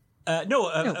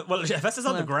 No. Well, Hephaestus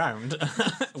on the ground,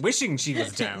 wishing she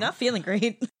was down. Not feeling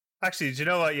great. Actually, do you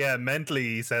know what? Yeah, mentally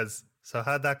he says, so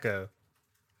how'd that go?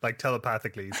 Like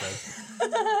telepathically he says.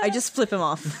 I just flip him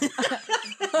off.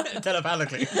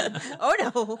 Telepathically.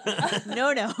 Oh no.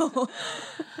 No.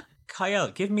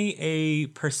 Kyle, give me a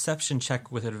perception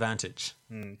check with advantage.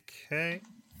 Okay.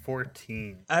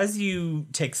 14. As you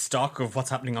take stock of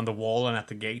what's happening on the wall and at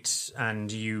the gate,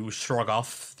 and you shrug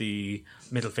off the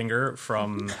middle finger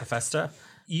from Hephaestus,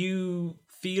 you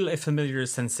feel a familiar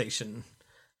sensation.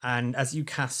 And as you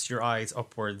cast your eyes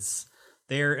upwards,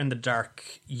 there in the dark,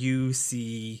 you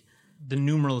see the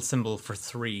numeral symbol for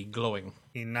 3 glowing.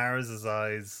 He narrows his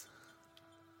eyes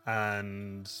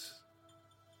and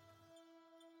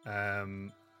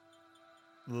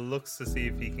looks to see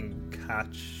if he can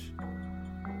catch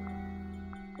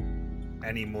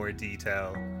any more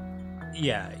detail.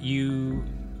 Yeah, you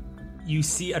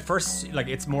see at first, like,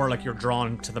 it's more like you're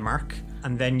drawn to the mark,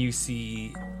 and then you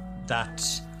see that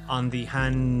on the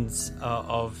hands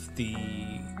of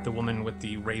the woman with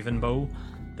the raven bow,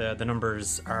 the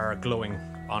numbers are glowing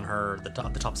on her, the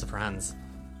tops of her hands,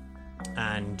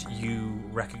 and you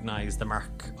recognize the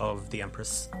mark of the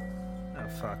Empress. Oh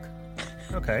fuck.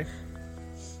 Okay.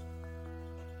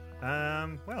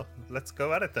 Well, let's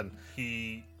go at it then.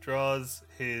 He draws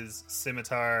his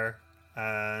scimitar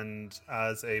and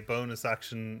as a bonus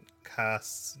action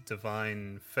casts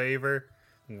Divine Favor,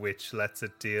 which lets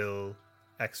it deal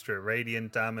extra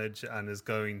radiant damage, and is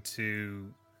going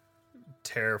to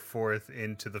tear forth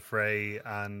into the fray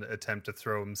and attempt to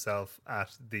throw himself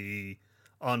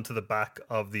onto the back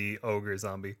of the ogre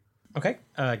zombie. Okay,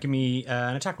 give me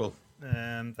an attack roll.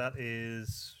 That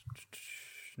is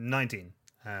 19.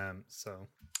 So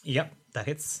Yep, that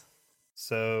hits.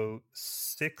 So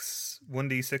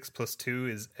 1d6 plus 2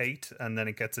 is 8, and then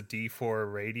it gets a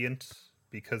d4 radiant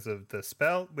because of the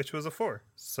spell, which was a 4.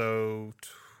 So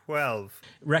 12.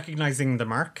 Recognizing the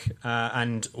mark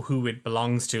and who it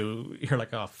belongs to, you're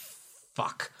like, oh,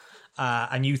 fuck.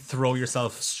 And you throw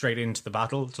yourself straight into the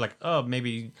battle. It's like, oh,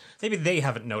 maybe they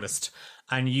haven't noticed.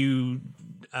 And you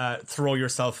throw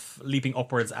yourself leaping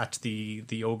upwards at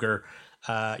the ogre.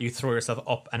 You throw yourself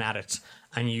up and at it,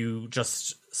 and you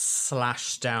just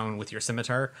slash down with your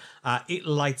scimitar. It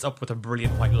lights up with a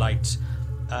brilliant white light,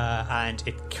 and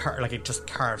it just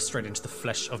carves straight into the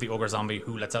flesh of the ogre zombie,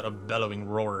 who lets out a bellowing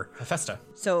roar. Hephaestus.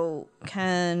 So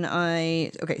can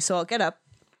I? Okay, so I'll get up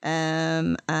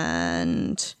and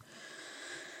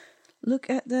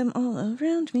look at them all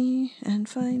around me and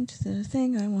find the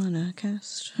thing I want to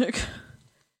cast.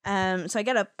 So I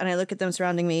get up and I look at them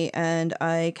surrounding me, and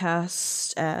I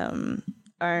cast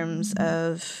Arms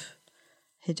of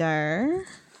Hidar.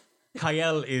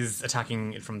 Kyle is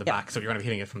attacking it from the back, so you're going to be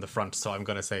hitting it from the front, so I'm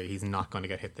going to say he's not going to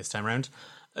get hit this time around.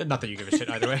 Not that you give a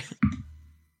shit either way.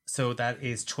 So that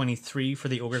is 23 for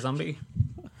the ogre zombie.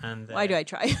 And Why do I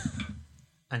try?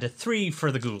 And a 3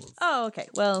 for the ghouls. Oh, okay.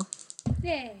 Well,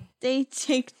 Yay. They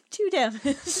take 2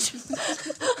 damage.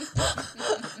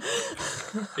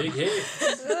 Big hit.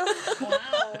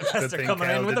 Good They're thing coming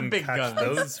Cal in with the didn't big catch guns.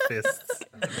 those fists.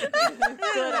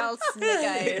 Good old snake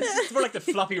eyes. It's more like the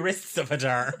floppy wrists of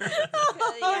Hadar.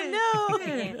 Oh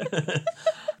no!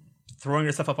 Throwing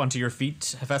yourself up onto your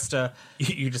feet, Hephaestus,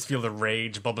 you just feel the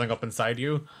rage bubbling up inside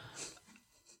you.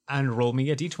 And roll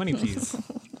me a d20, please.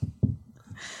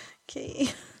 Okay.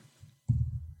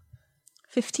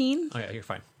 15. Oh yeah, you're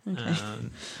fine.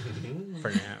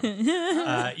 For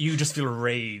now. You just feel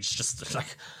rage, just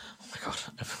like, oh my god,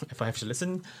 if I have to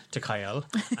listen to Kyle,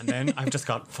 and then I've just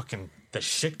got fucking the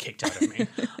shit kicked out of me,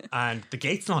 and the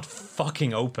gate's not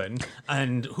fucking open,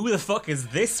 and who the fuck is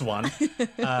this one?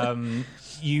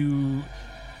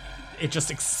 It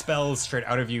just expels straight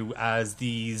out of you as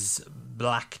these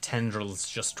black tendrils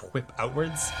just whip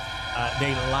outwards.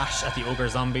 They lash at the ogre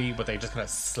zombie, but they just kind of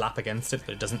slap against it.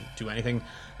 It doesn't do anything,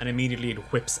 and immediately it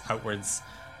whips outwards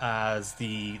as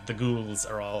the ghouls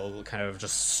are all kind of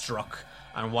just struck,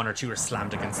 and 1 or 2 are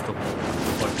slammed against the wall,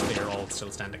 but they are all still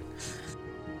standing.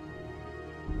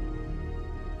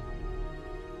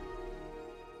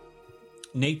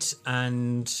 Nate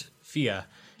and Fia,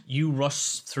 you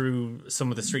rush through some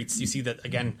of the streets. You see that,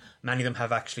 again, many of them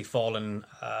have actually fallen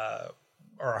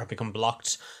or have become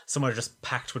blocked. Some are just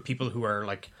packed with people who are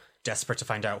like desperate to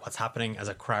find out what's happening as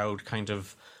a crowd. Kind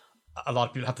of, a lot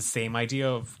of people have the same idea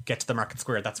of get to the market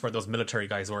square. That's where those military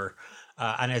guys were.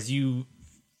 And as you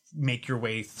make your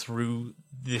way through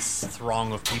this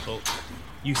throng of people,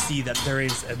 you see that there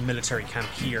is a military camp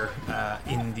here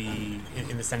in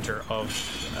the center of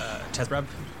Tezrab,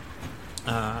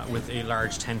 with a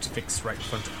large tent fixed right in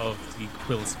front of the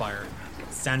Quill Spire.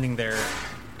 Standing there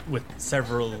with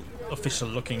several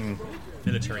official-looking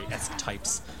military-esque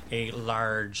types, a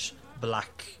large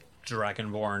black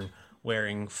dragonborn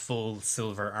wearing full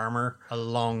silver armor, a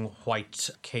long white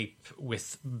cape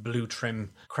with blue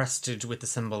trim, crested with the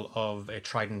symbol of a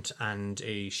trident and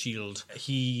a shield.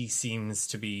 He seems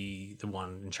to be the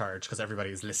one in charge because everybody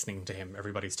is listening to him.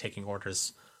 Everybody's taking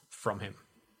orders from him.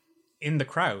 In the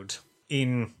crowd,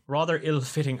 in rather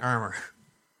ill-fitting armor,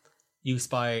 you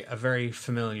spy a very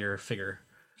familiar figure.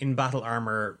 In battle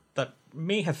armor that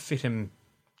may have fit him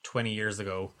 20 years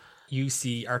ago, you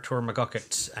see Artur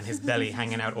McGucket and his belly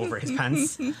hanging out over his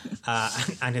pants,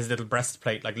 and his little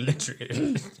breastplate, like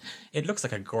literally, it looks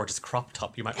like a gorgeous crop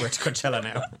top you might wear to Coachella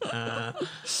now.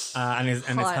 And his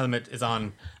helmet is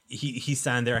on. He's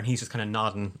standing there and he's just kind of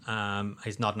nodding.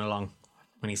 He's nodding along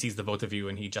when he sees the both of you,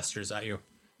 and he gestures at you.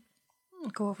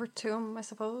 Go over to him, I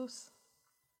suppose.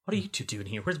 What are you two doing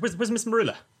here? Where's Miss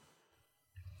Marilla?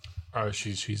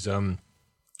 She's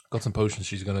got some potions.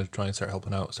 She's gonna try and start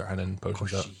helping out, start handing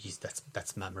potions out. Jeez,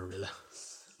 that's Matt Marilla.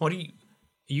 What are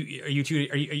you two?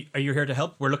 Are you here to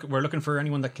help? We're looking for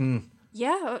anyone that can.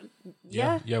 Yeah.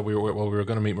 We were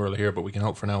gonna meet Marilla here, but we can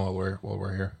help for now while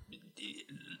we're here.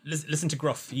 Listen to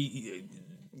Gruff.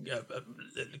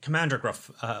 Commander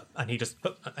Gruff, and he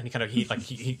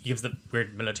gives the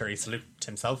weird military salute to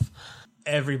himself.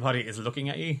 Everybody is looking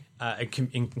at you,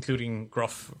 including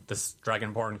Gruff, this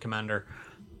dragonborn commander.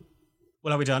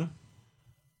 Well, are we done?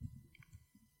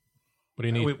 What do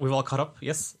you need? We've all caught up,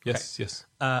 yes? Yes, okay. yes.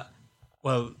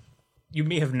 Well, you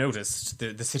may have noticed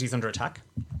the city's under attack,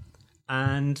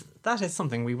 and that is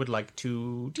something we would like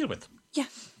to deal with. Yeah.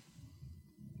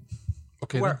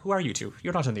 Okay. Who are you two?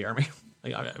 You're not in the army.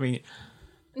 I mean...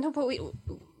 No, but we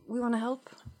want to help.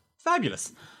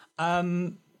 Fabulous.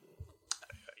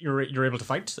 You're able to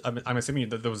fight? I'm assuming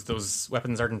that those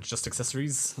weapons aren't just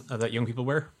accessories that young people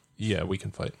wear? Yeah, we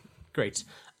can fight. Great.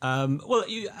 Well,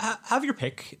 you have your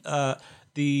pick.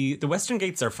 The western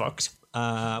gates are fucked.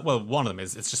 Well, one of them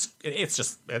is.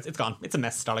 It's gone. It's a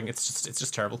mess, darling. It's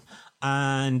just terrible.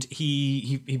 And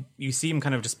you see him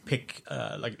kind of just pick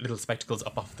like little spectacles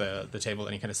up off the table,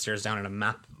 and he kind of stares down at a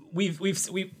map.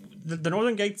 The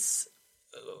northern gates.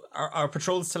 Our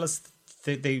patrols tell us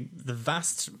the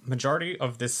vast majority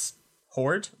of this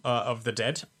horde of the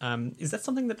dead. Is that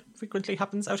something that frequently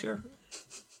happens out here?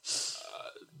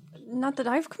 Not that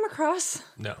I've come across.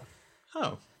 No.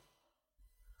 Oh.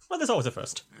 Well, there's always a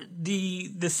first.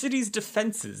 The city's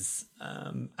defenses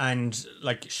and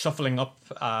like shuffling up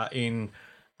in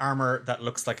armor that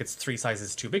looks like it's 3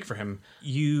 sizes too big for him.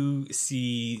 You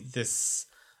see this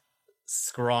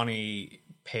scrawny,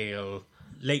 pale,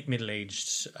 late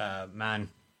middle-aged man,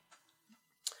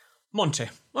 Monte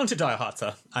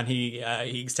Diahatsa, and he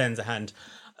extends a hand.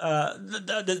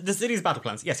 The city's battle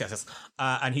plans. Yes.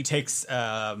 And he takes, he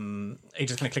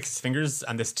just kind of clicks his fingers,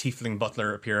 and this tiefling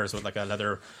butler appears with like a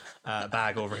leather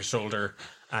bag over his shoulder,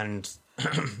 and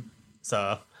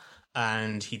so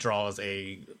and he draws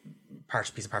a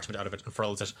piece of parchment out of it and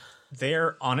furls it.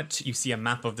 There on it, you see a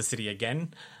map of the city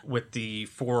again with the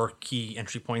 4 key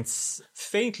entry points.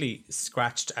 Faintly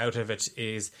scratched out of it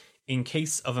is, in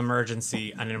case of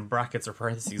emergency, and in brackets or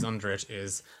parentheses under it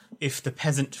is, if the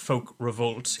peasant folk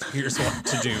revolt, here's what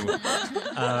to do.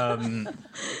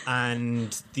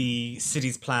 And the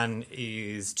city's plan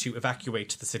is to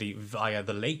evacuate the city via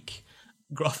the lake.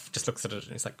 Gruff just looks at it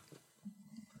and he's like,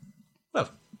 well,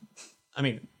 I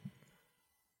mean,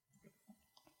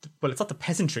 well, it's not the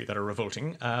peasantry that are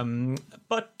revolting,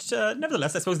 but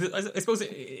nevertheless, I suppose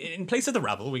in place of the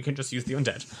rabble, we can just use the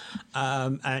undead.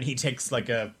 And he takes like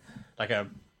a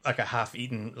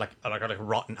half-eaten, like a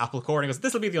rotten apple core, and he goes,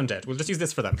 "This will be the undead. We'll just use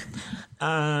this for them."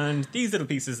 And these little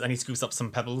pieces, and he scoops up some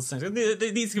pebbles, and he goes,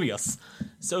 "These can be us."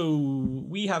 So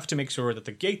we have to make sure that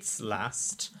the gates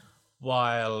last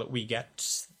while we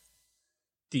get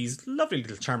these lovely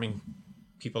little charming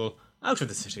people out of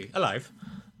the city alive,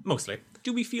 mostly.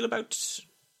 Do we feel about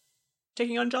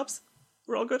taking on jobs?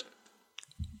 We're all good.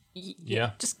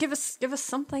 Yeah. Just give us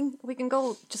something. We can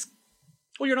go. Just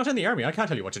Well, you're not in the army. I can't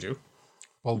tell you what to do.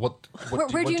 Well,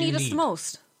 where do you need us the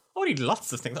most? Oh, I need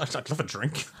lots of things. I'd love a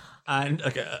drink. And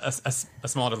like a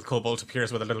small little kobold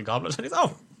appears with a little goblet, and he's,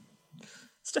 "Oh,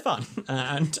 Stefan,"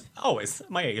 and always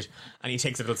my aid. And he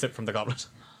takes a little sip from the goblet.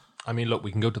 I mean, look,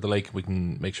 we can go to the lake. We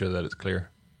can make sure that it's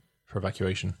clear for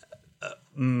evacuation.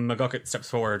 McGucket steps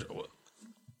forward.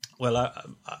 Well,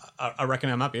 I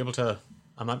reckon I might be able to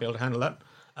handle that.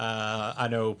 I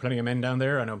know plenty of men down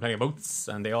there. I know plenty of boats,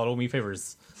 and they all owe me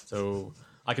favors, so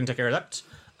I can take care of that.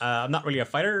 I'm not really a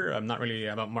fighter. I'm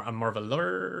more of a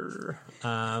lover.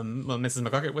 Well, Mrs.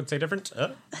 McGucket would say different.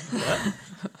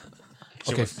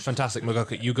 Okay, fantastic,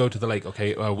 McGucket. You go to the lake.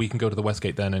 Okay, we can go to the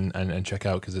Westgate then and check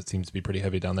out because it seems to be pretty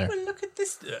heavy down there. Well, look at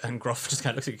this. And Gruff just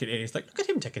kind of looks at you and he's like, "Look at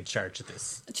him taking charge of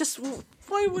this. Just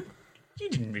Why would you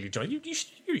didn't really join? You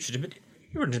should have been.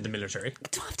 You weren't in the military.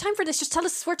 don't have time for this. Just tell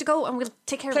us where to go, and we'll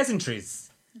take care of it.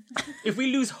 Pleasantries. If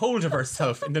we lose hold of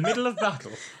ourselves in the middle of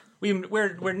battle,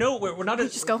 we're not.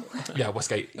 Just go. Yeah,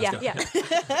 Westgate. Let's go. Yeah.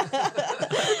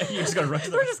 You just got to run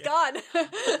to the. We're just gone.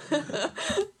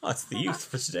 Oh, it's the youth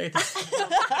for today.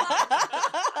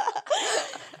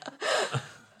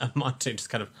 And Monte just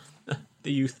kind of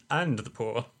the youth and the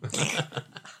poor,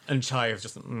 and Chive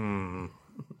just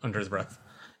under his breath.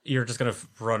 You're just gonna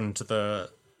run to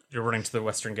the. You're running to the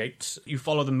western gate. You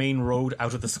follow the main road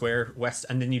out of the square west,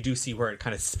 and then you do see where it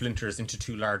kind of splinters into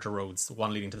 2 larger roads,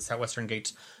 one leading to the southwestern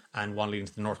gate and one leading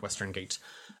to the northwestern gate.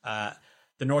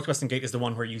 The northwestern gate is the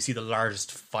one where you see the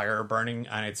largest fire burning,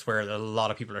 and it's where a lot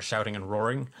of people are shouting and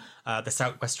roaring. The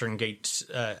southwestern gate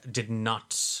did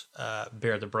not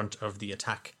bear the brunt of the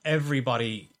attack.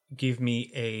 Everybody give me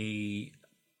a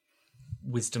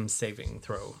wisdom saving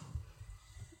throw.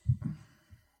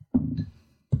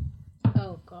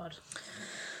 Oh, God.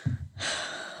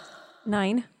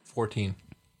 9. 14.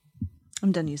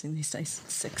 I'm done using these dice.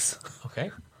 6.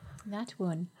 Okay. That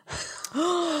one.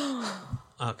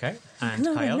 Okay. And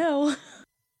Kyle? No.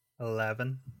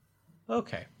 11.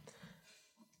 Okay.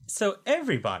 So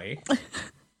everybody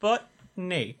but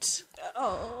Nate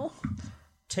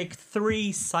take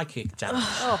 3 psychic damage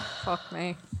Oh, fuck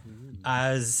me.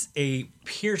 as a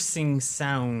piercing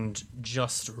sound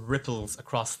just ripples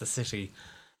across the city,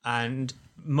 and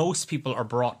most people are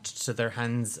brought to their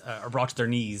hands, or brought to their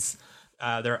knees.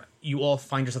 You all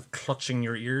find yourself clutching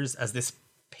your ears as this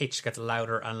pitch gets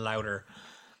louder and louder,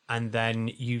 and then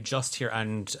you just hear,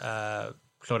 and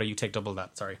Clodagh, you take double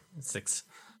that, sorry, 6.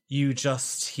 You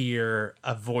just hear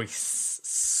a voice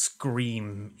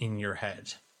scream in your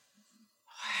head.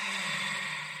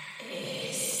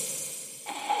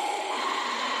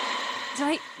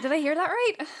 Did I hear that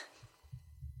right?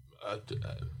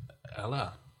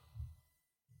 Ella.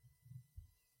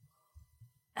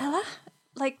 Ella?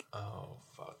 Like, Oh,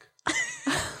 fuck.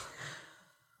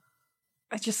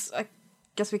 I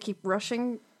guess we keep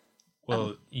rushing.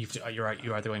 Well, you're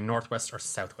either going northwest or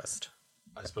southwest.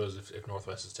 I suppose if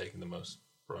Northwest is taking the most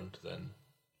brunt, then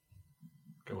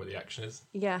go where the action is.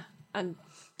 Yeah, and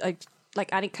I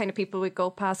like any kind of people we go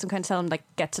past and kind of tell them like,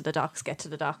 get to the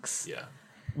docks. Yeah.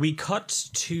 We cut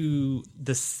to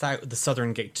the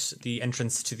southern gate, the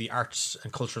entrance to the art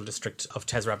and cultural district of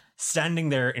Tezrab. Standing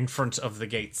there in front of the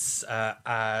gates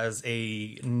as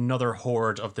another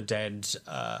horde of the dead,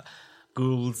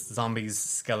 ghouls, zombies,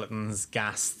 skeletons,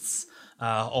 ghasts,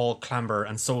 all clamber,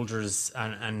 and soldiers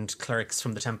and clerics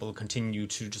from the temple continue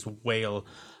to just wail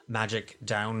magic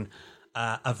down.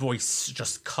 A voice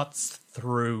just cuts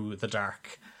through the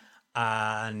dark.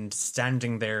 And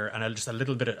standing there, and just a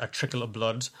little bit, a trickle of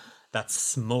blood, that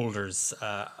smolders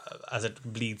as it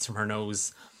bleeds from her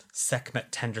nose.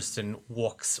 Sekhmet Tenderston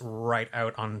walks right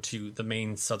out onto the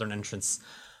main southern entrance.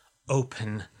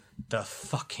 Open the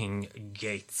fucking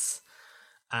gates.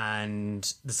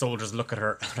 And the soldiers look at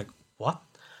her like, what?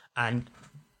 And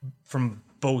from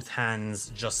both hands,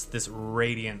 just this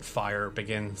radiant fire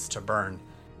begins to burn.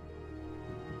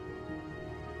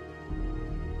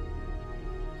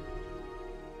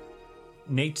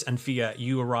 Nate and Fia,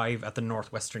 you arrive at the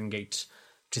northwestern gate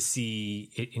to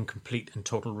see it in complete and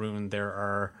total ruin. There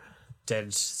are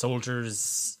dead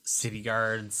soldiers, city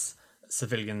guards,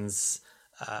 civilians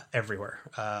everywhere.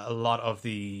 A lot of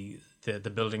the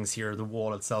buildings here, the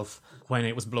wall itself, when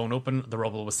it was blown open, the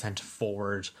rubble was sent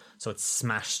forward, so it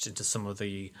smashed into some of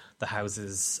the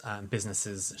houses,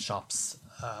 businesses, shops,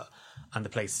 and the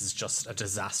place is just a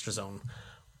disaster zone.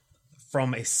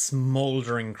 From a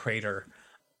smouldering crater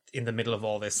in the middle of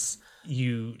all this,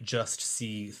 you just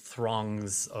see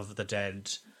throngs of the dead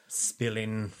spill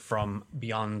in from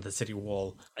beyond the city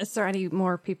wall. Is there any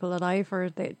more people alive, or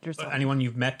there's Anyone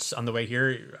you've met on the way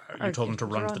here, you told them to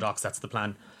run to the run. docks. That's the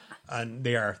plan, and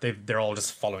they're all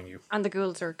just following you. And the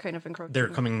ghouls are kind of encroaching. They're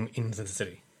coming into the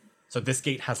city. So this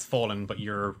gate has fallen, but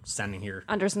you're standing here.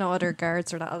 And there's no other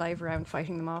guards or that alive around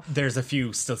fighting them off. There's a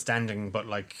few still standing, but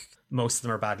like most of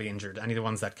them are badly injured. Any of the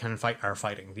ones that can fight are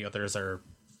fighting. The others are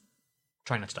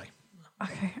trying not to die.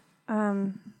 Okay.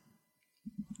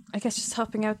 I guess just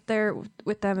hopping out there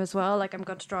with them as well. Like, I'm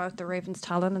going to draw out the Raven's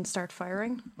Talon and start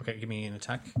firing. Okay, give me an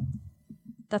attack.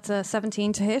 That's a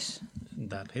 17 to hit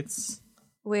That hits.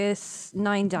 with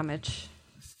 9 damage.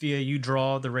 Fia, you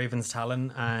draw the Raven's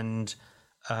Talon, and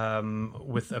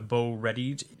with a bow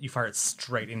readied, you fire it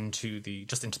straight into the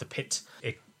pit.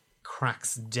 It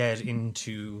cracks dead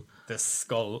into the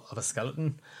skull of a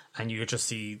skeleton, and you just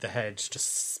see the head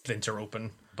just splinter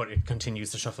open, but it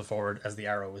continues to shuffle forward as the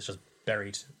arrow is just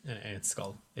buried in its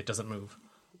skull. It doesn't move.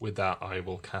 With that, I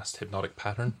will cast Hypnotic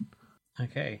Pattern.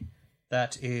 Okay,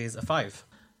 that is a 5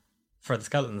 for the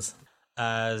skeletons.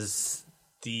 As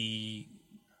the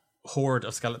horde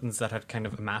of skeletons that had kind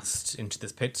of amassed into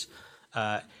this pit,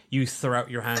 you throw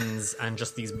out your hands and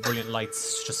just these brilliant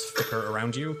lights just flicker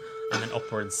around you and then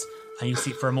upwards, and you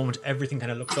see for a moment everything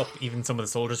kind of looks up. Even some of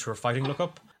the soldiers who are fighting look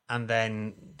up, and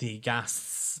then the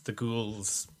ghasts, the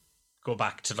ghouls, go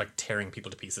back to like tearing people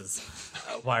to pieces,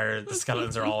 while the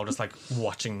skeletons are all just like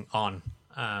watching on,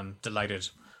 delighted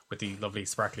with the lovely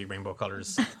sparkly rainbow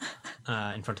colors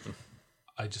in front of them.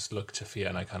 I just look to Fia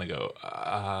and I kind of go,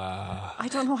 I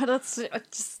don't know how that's...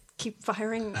 just keep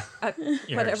firing at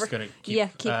You're whatever. just gonna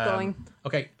keep, keep going.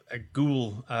 Okay, a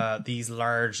ghoul, these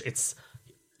large, it's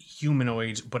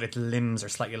humanoid, but its limbs are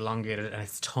slightly elongated and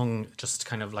its tongue just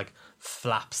kind of like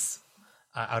flaps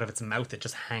out of its mouth. It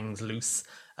just hangs loose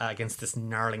against this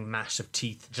gnarling mash of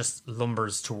teeth, just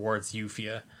lumbers towards you,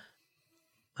 Fia.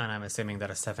 And I'm assuming that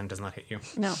a 7 does not hit you.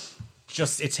 No.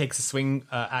 Just, it takes a swing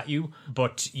at you,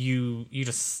 but you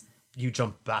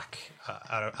jump back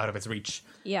out of its reach.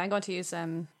 Yeah, I'm going to use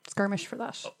skirmish for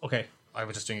that. Okay, I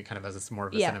was just doing it kind of as it's more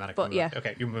of a Yeah, cinematic. but move. yeah.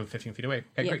 Okay, you move 15 feet away.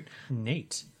 Okay, Yeah. great.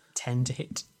 Nate, 10 to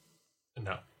hit.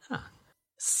 no.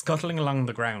 Scuttling along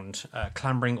the ground,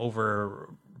 clambering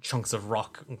over chunks of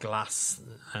rock, glass,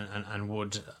 and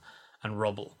wood and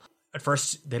rubble. At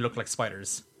first, they look like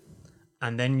spiders.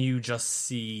 And then you just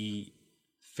see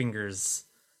fingers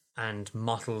and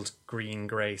mottled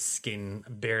green-grey skin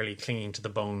barely clinging to the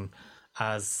bone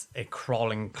as a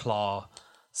crawling claw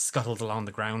scuttles along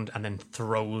the ground and then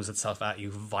throws itself at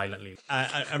you violently.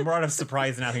 And more out of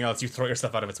surprise than anything else, you throw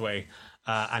yourself out of its way,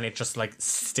 and it just like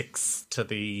sticks to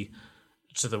the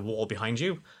wall behind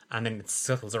you, and then it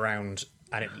circles around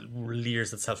and it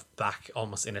rears itself back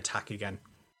almost in attack again.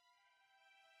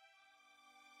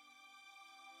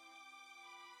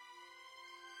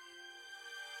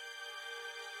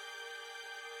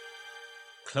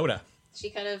 Clodagh. She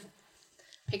kind of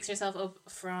picks herself up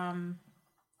from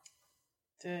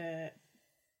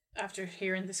after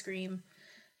hearing the scream,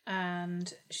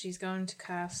 and she's going to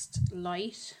cast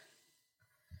light,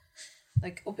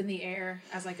 like up in the air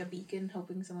as like a beacon,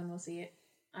 hoping someone will see it.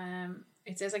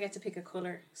 It says I get to pick a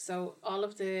color, so all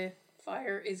of the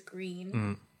fire is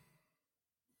green.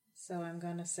 So I'm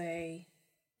gonna say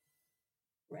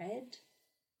red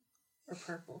or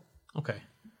purple. Okay.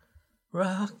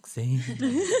 Roxy.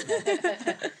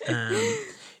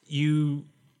 You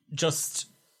just,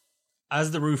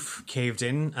 as the roof caved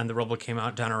in and the rubble came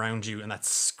out down around you and that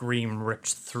scream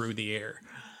ripped through the air,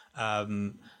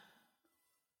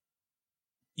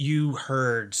 you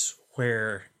heard,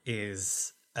 "Where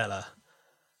is Ella?"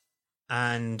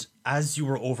 And as you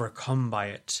were overcome by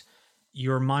it,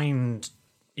 your mind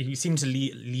you seem to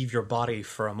leave your body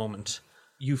for a moment.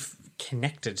 You've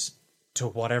connected to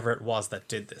whatever it was that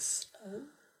did this.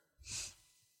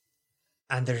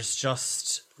 And there's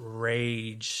just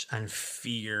rage and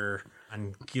fear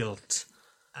and guilt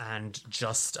and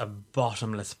just a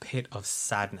bottomless pit of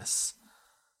sadness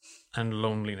and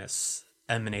loneliness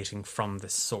emanating from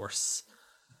this source.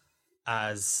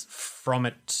 As from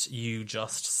it, you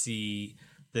just see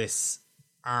this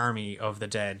army of the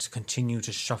dead continue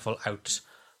to shuffle out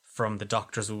from the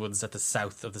Doctor's Woods at the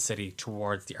south of the city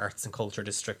towards the Arts and Culture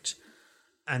District.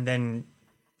 And then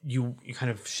you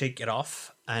kind of shake it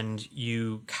off and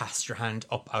you cast your hand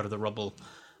up out of the rubble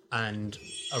and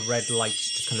a red light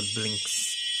just kind of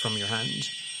blinks from your hand.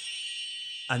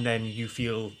 And then you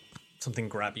feel something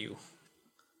grab you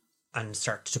and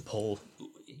start to pull.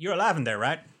 You're alive in there,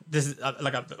 right? This is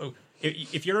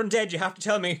if you're undead, you have to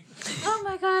tell me. Oh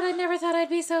my god, I never thought I'd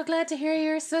be so glad to hear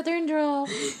your southern drawl.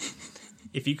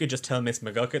 If you could just tell Miss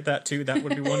McGucket that too, that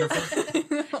would be wonderful.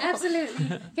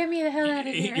 Absolutely. Get me the hell out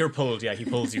of here. You're pulled, yeah, he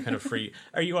pulls you kind of free.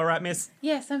 Are you alright, miss?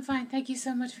 Yes, I'm fine. Thank you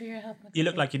so much for your help. You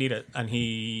look like you need it. And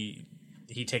he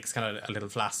takes kind of a little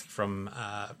flask from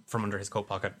under his coat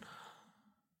pocket.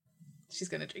 She's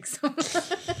gonna drink some.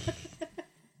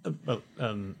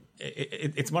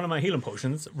 It's one of my healing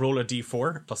potions. Roll a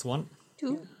d4 plus 1.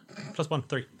 2. Plus 1,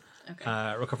 3.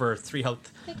 Okay. Recover 3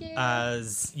 health. Thank you.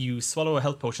 As you swallow a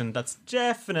health potion that's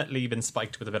definitely been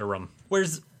spiked with a bit of rum.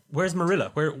 Where's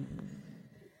Marilla? Where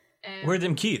are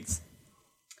them kids?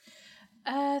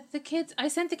 The kids. I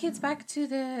sent the kids back to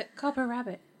the Copper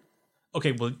Rabbit.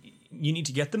 Okay, well, you need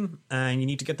to get them, and you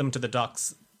need to get them to the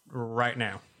docks right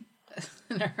now.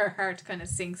 And her heart kind of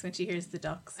sinks when she hears the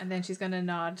ducks, and then she's gonna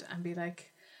nod and be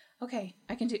like, "Okay,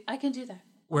 I can do that."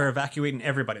 We're evacuating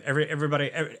everybody.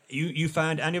 Everybody. You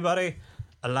find anybody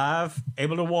alive,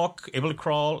 able to walk, able to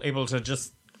crawl, able to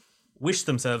just wish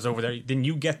themselves over there? Then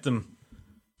you get them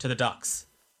to the docks.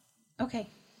 Okay,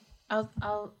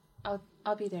 I'll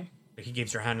be there. He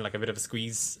gives your hand like a bit of a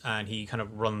squeeze, and he kind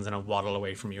of runs in a waddle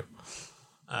away from you,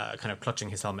 kind of clutching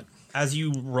his helmet. As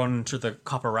you run to the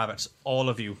Copper Rabbit, all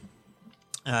of you,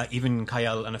 even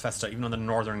Kyle and Hephaestus, even on the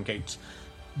northern gate,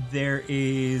 there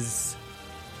is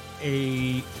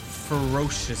a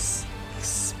ferocious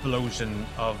explosion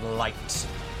of light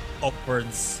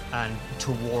upwards and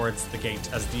towards the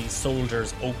gate as the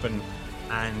soldiers open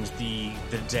and the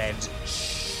dead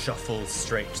shuffle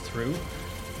straight through,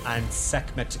 and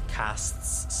Sekhmet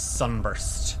casts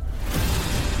Sunburst.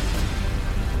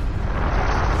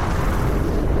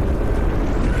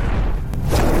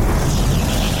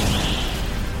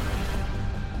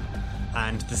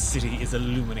 And the city is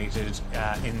illuminated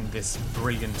in this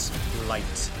brilliant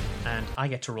light. And I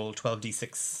get to roll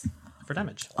 12d6 for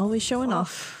damage. Always showing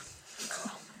off.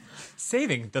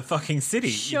 Saving the fucking city,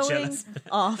 you Showing jealous.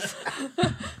 off.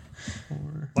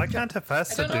 Why can't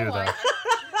Hephaestus do that?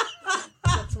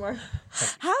 That's more.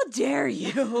 How dare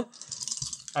you?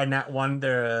 And that one,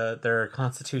 their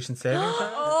Constitution saving throw.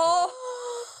 Oh.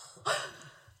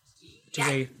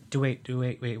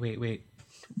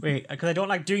 Wait, because I don't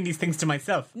like doing these things to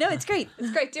myself. No, it's great.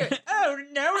 It's great. Do it. Oh,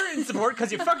 now we're in support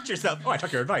because you fucked yourself. Oh, I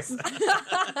took your advice.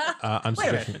 I'm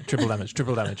suggesting triple damage.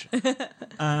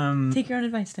 Take your own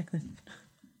advice, Declan.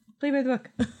 Play by the book.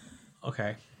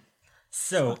 Okay.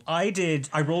 So I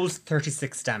rolled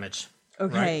 36 damage.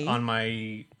 Okay. Right, on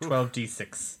my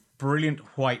 12d6. Brilliant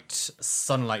white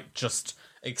sunlight just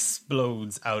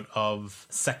explodes out of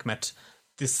Sekhmet.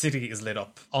 The city is lit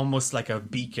up, almost like a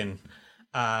beacon,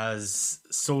 as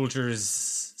soldiers,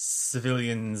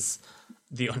 civilians,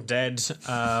 the undead,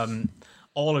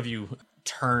 all of you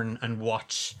turn and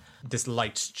watch this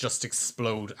light just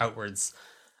explode outwards.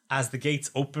 As the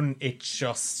gates open, it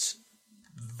just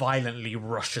violently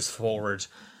rushes forward,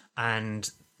 and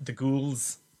the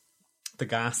ghouls, the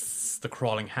ghasts, the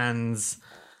crawling hands,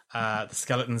 the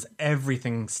skeletons,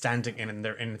 everything standing in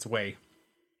its way,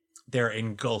 they're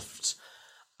engulfed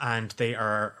and they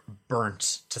are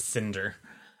burnt to cinder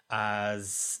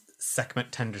as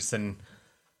Sekhmet Tenderson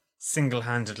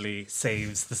single-handedly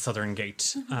saves the southern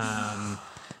gate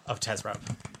of Tezrab.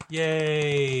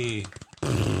 Yay!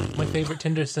 My favorite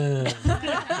Tinderson.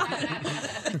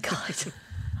 God.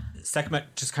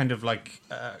 Sekhmet just kind of like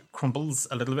crumbles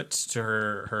a little bit to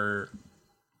her.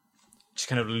 She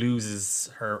kind of loses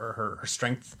her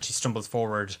strength. She stumbles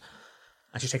forward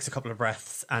and she takes a couple of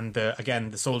breaths, and the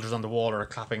soldiers on the wall are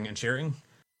clapping and cheering.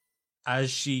 As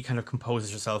she kind of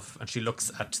composes herself and she looks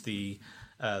at the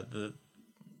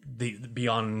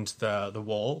beyond the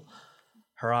wall,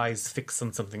 her eyes fix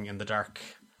on something in the dark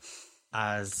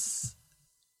as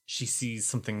she sees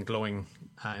something glowing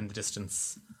in the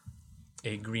distance.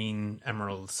 a green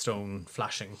emerald stone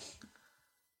flashing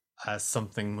as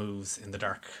something moves in the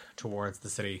dark towards the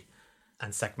city,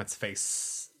 and Sekhmet's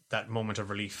face, that moment of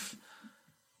relief,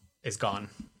 is gone,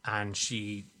 and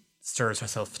she stirs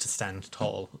herself to stand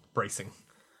tall, bracing.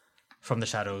 From the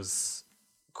shadows,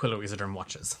 Quillo Isidorm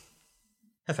watches.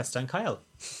 Hephaestus and Kyle.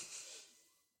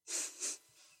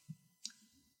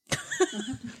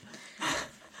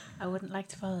 I wouldn't like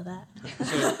to follow that.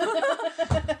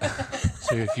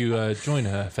 So if you join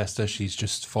her, Festa, she's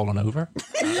just fallen over.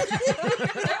 I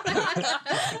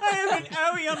have an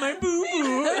owie on my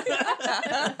boo-boo.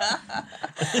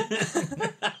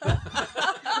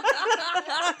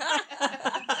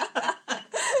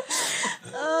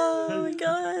 Oh my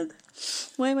god.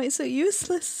 Why am I so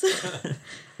useless?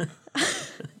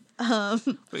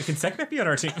 We can Sekhmet be on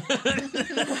our team.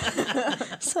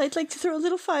 So I'd like to throw a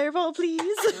little fireball, please.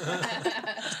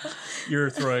 You're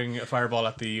throwing a fireball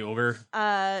at the ogre.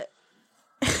 Yeah.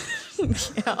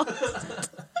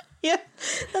 Yeah,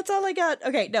 that's all I got.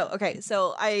 Okay,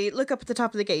 so I look up at the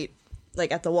top of the gate,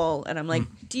 like at the wall, and I'm like,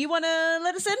 do you want to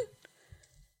let us in?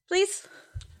 Please?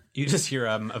 You just hear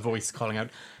a voice calling out,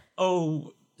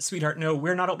 "Oh, sweetheart, no,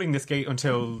 we're not opening this gate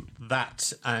until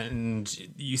that." And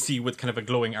you see, with kind of a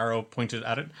glowing arrow pointed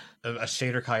at it, a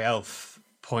Shader Kai elf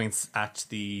points at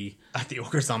the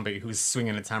ogre zombie who's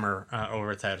swinging its hammer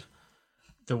over its head.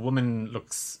 The woman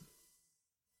looks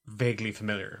vaguely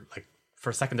familiar. Like, for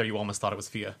a second there, you almost thought it was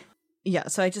Fia. Yeah,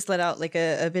 so I just let out like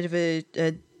a bit of a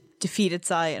defeated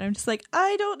sigh, and I'm just like,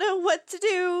 I don't know what to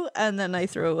do. And then I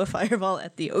throw a fireball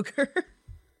at the ogre.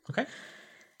 Okay.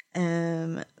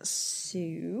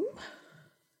 So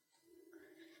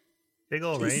Big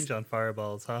old range on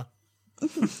fireballs, huh?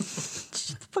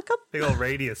 fuck up. Big old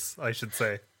radius, I should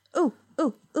say. Ooh.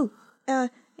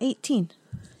 18.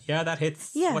 Yeah, that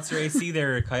hits. Yeah. What's your AC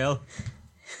there, Kyle?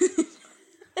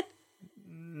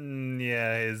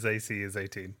 Yeah, his AC is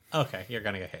 18. Okay, you're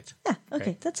gonna get hit. Yeah,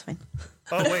 okay, that's fine.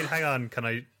 Oh, wait, hang on. Can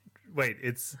I... Wait,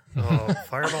 it's...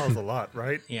 fireball's a lot,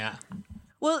 right? Yeah.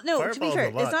 Well, no, to be Fireball's fair,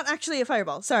 a lot. it's not actually a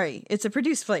fireball. Sorry, it's a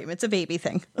produced flame. It's a baby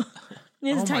thing.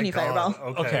 It's Oh a tiny my God,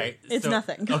 fireball. Okay. It's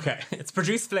nothing. Okay. It's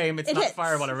produced flame. It's It not hits,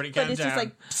 fireball. Everybody but calm it's down. just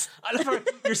like, I love how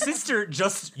your sister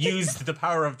just used the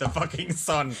power of the fucking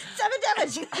sun. 7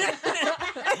 damage!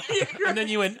 And then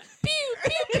you went pew,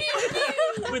 pew, pew, pew,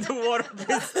 with the water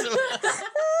pistol.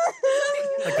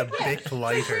 Like a big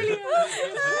lighter.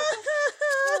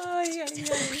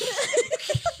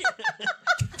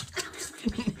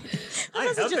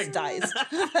 Hester just dies.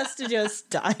 Hester just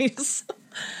dies.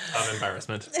 Of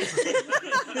embarrassment.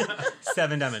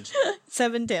 7 damage.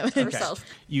 7 damage. Okay.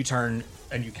 You turn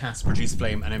and you cast Produce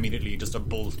Flame, and immediately just a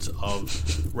bolt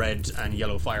of red and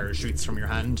yellow fire shoots from your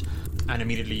hand. And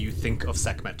immediately you think of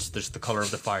Sekhmet, the color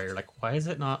of the fire. Like, why is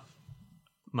it not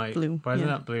Blue, Why is it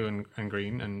yeah. not blue and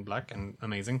green and black and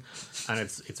amazing? And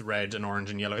it's red and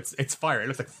orange and yellow. It's fire. It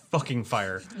looks like fucking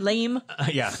fire. Lame.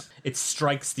 Yeah. It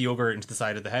strikes the ogre into the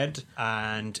side of the head,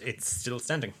 and it's still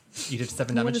standing. You did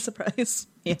 7 What a damage. surprise.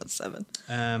 Yeah, 7.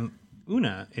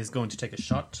 Una is going to take a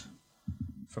shot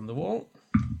from the wall.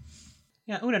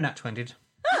 Yeah, Una nat 20'd.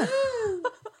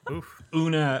 Oof.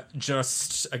 Una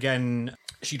just, again,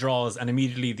 she draws, and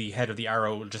immediately the head of the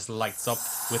arrow just lights up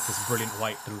with this brilliant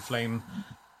white little flame.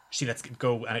 She lets it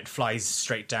go, and it flies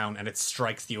straight down, and it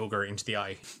strikes the ogre into the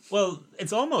eye. Well,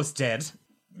 it's almost dead.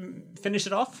 Finish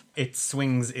it off. It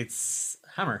swings its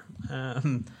hammer,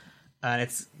 and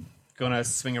it's gonna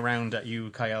swing around at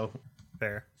you, Kyle,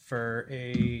 There. for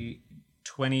a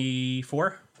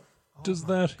 24. Does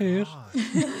that hit?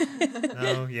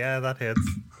 Oh, yeah, that hits.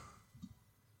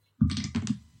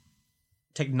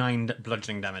 Take 9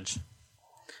 bludgeoning damage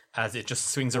as it just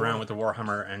swings around with the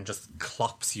warhammer and just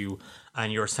clops you,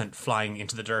 and you're sent flying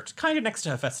into the dirt, kind of next to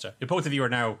Hephaestus. Both of you are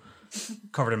now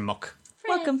covered in muck.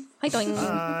 Welcome. Hi, doing.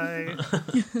 Hi.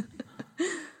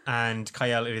 And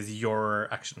Kyle, it is your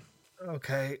action.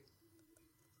 Okay.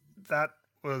 That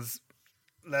was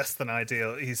less than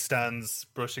ideal. He stands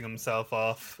brushing himself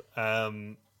off,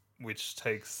 which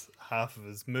takes half of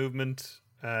his movement,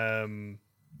 and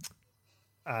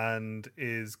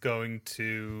is going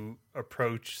to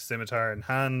approach scimitar in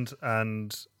hand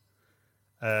and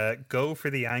go for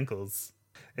the ankles.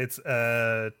 It's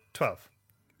 12.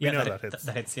 We know that hits.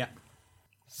 That hits, yeah.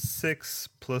 6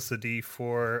 plus a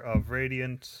d4 of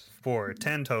radiant. 4.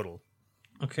 10 total.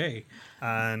 Okay.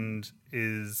 And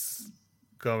is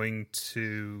going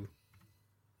to...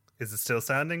 Is it still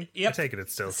standing? Yep. I take it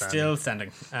it's still standing. Still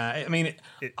standing. I mean,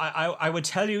 I would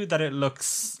tell you that it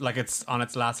looks like it's on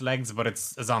its last legs, but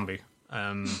it's a zombie.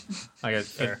 Like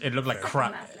it looked like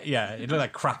crap. Yeah, it looked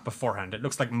like crap beforehand. It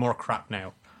looks like more crap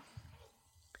now.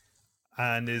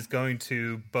 and is going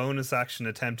to bonus action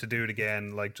attempt to do it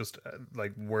again, like just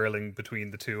like whirling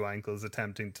between the two ankles,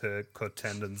 attempting to cut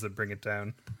tendons and bring it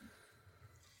down.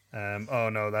 Oh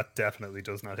no, that definitely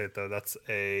does not hit though. That's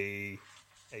a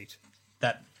 8.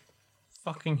 That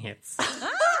fucking hits.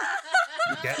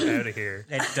 Get out of here.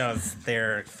 It does.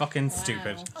 They're fucking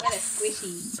stupid. What a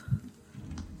squishy.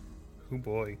 Oh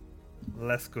boy.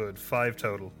 Less good. 5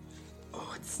 total.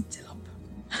 Oh, it's still up.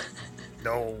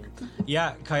 No.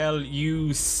 Yeah, Kyle,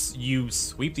 you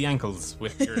sweep the ankles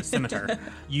with your scimitar.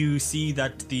 You see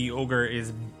that the ogre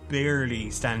is barely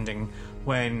standing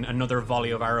when another volley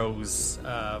of arrows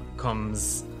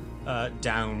comes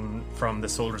down from the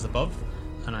soldiers above,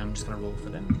 and I'm just going to roll for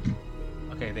them.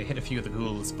 Okay, they hit a few of the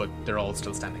ghouls, but they're all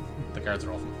still standing. The guards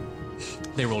are off.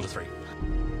 They rolled a 3.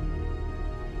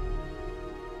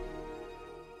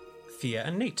 Fia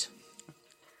and Nate.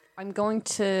 I'm going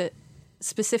to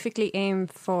specifically aim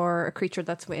for a creature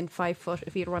that's within 5 foot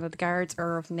of either one of the guards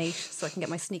or of Nate, so I can get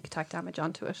my sneak attack damage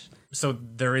onto it. So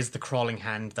there is the crawling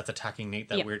hand that's attacking Nate.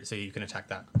 That Yeah. weird. So you can attack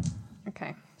that.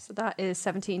 Okay, so that is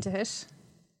 17 to hit.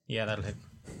 Yeah, that'll hit.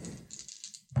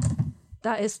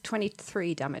 That is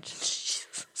 23 damage.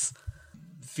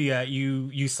 Fia,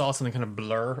 you saw something kind of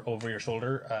blur over your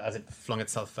shoulder as it flung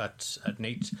itself at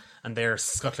Nate, and there,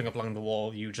 scuttling up along the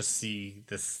wall, you just see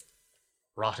this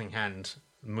rotting hand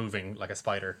moving like a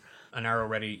spider. An arrow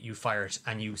ready, you fire it,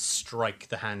 and you strike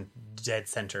the hand dead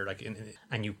center,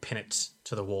 and you pin it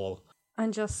to the wall.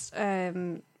 And just,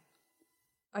 I'm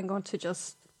going to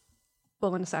just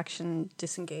bonus action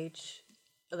disengage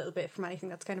a little bit from anything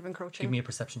that's kind of encroaching. Give me a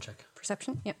perception check.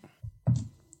 Perception, yep.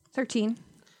 13.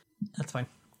 That's fine.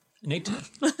 Nate?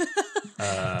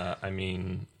 I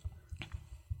mean,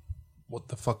 what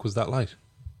the fuck was that light?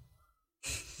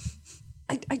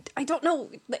 I don't know.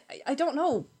 I don't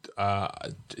know.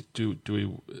 Do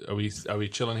we are we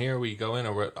chilling here? Are we going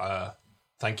or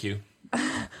thank you.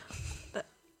 I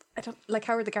don't like.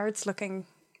 How are the guards looking?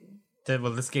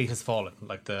 Well, this gate has fallen.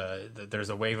 Like there's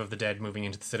a wave of the dead moving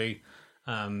into the city.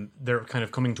 They're kind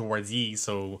of coming towards ye.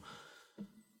 So,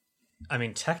 I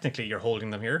mean, technically, you're holding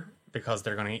them here because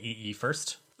they're going to eat ye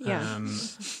first. Yeah.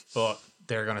 But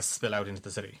they're going to spill out into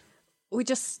the city. We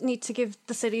just need to give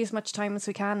the city as much time as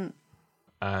we can.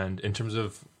 And in terms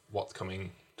of what's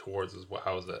coming towards us,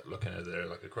 how is it looking? Is there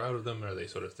like a crowd of them? Or are they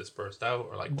sort of dispersed out,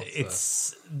 or like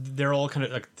what's they're all kind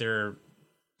of like they're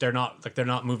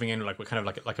not moving in like kind of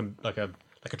like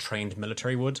a trained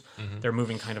military would. Mm-hmm. They're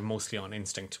moving kind of mostly on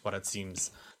instinct. What it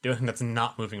seems. The only thing that's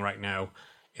not moving right now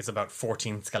is about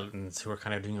 14 skeletons who are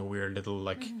kind of doing a weird little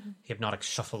like hypnotic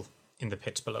shuffle in the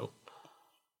pit below.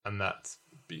 And that's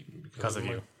Because of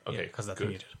you. Okay, Yeah, because that's good.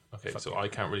 needed. Okay, so I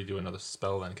can't really do another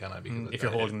spell then, can I? Because If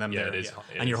you're holding them there, it is. yeah.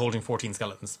 It And you're is. holding 14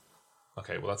 skeletons.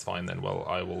 Okay, well that's fine then. Well,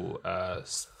 I will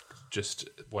just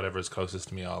whatever is closest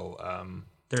to me. I'll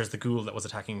There's the ghoul that was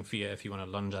attacking Fia if you want to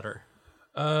lunge at her.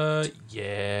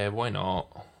 yeah, why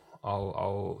not?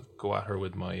 I'll go at her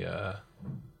with my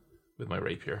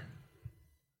rapier.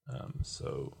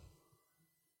 So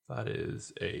that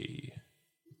is a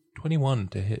 21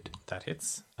 to hit, That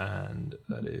hits. and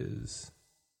that is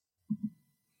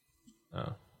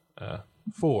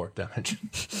 4 damage.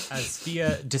 As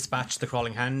Fia dispatched the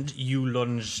crawling hand, you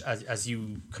lunge as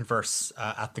you converse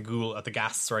at the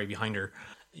gas behind her.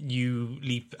 You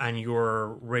leap and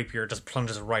your rapier just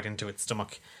plunges right into its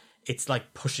stomach. It's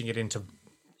like pushing it into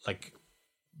like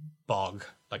bog.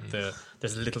 Like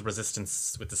there's little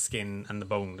resistance with the skin and the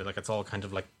bone. Like it's all kind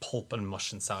of like pulp and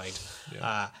mush inside.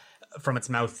 Yeah. From its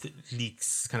mouth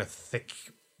leaks kind of thick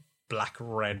black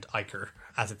red ichor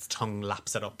as its tongue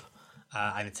laps it up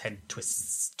and its head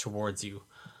twists towards you.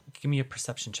 Give me a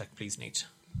perception check, please, Nate.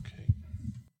 Okay.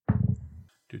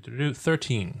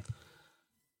 13.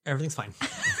 Everything's fine.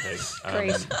 Okay.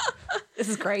 Great. This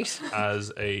is great.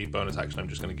 As a bonus action, I'm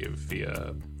just going to give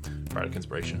Fia Bardic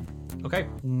Inspiration. Okay.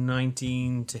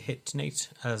 19 to hit, Nate,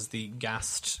 as the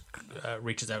ghast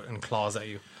reaches out and claws at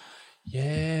you.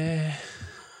 Yeah.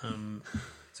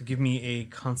 So give me a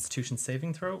Constitution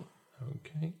saving throw.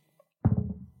 Okay.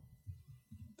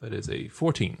 That is a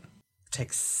 14.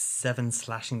 Takes 7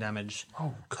 slashing damage.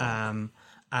 Oh, God.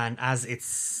 And as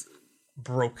its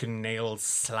broken nails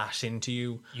slash into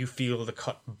you, you feel the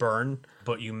cut burn,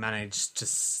 but you manage to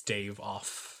stave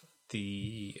off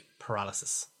the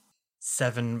paralysis.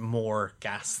 7 more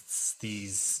ghasts,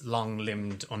 these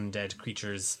long-limbed undead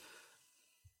creatures,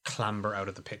 clamber out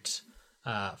of the pit,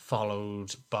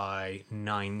 followed by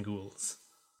 9 ghouls.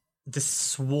 This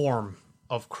swarm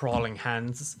of crawling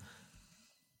hands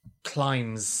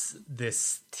climbs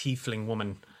this tiefling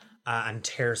woman and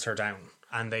tears her down.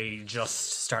 And they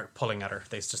just start pulling at her.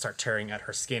 They just start tearing at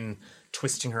her skin,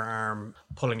 twisting her arm,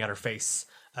 pulling at her face.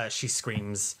 She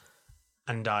screams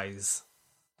and dies.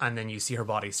 And then you see her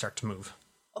body start to move.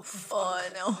 Oh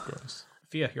no.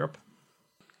 Fia, you're up.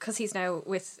 Because he's now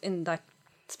within that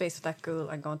space with that ghoul,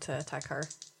 I'm going to attack her.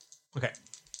 Okay,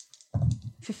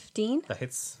 15, that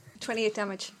hits. 28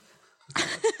 damage.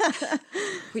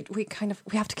 we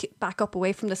have to back up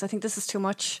away from this. I think this is too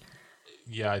much.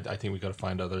 Yeah, I think we got to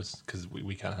find others because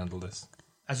we can't handle this.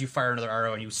 As you fire another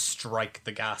arrow and you strike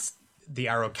the gas, the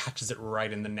arrow catches it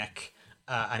right in the neck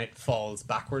and it falls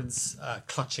backwards,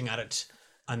 clutching at it,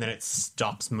 and then it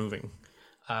stops moving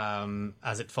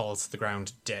as it falls to the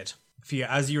ground dead. Fia,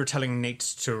 as you were telling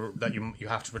Nate that you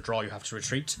have to withdraw, you have to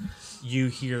retreat, you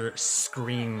hear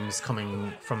screams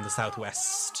coming from the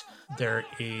southwest. There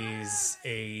is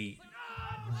a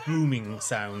booming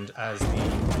sound as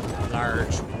the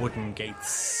large wooden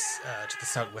gates to the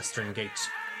southwestern gate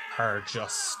are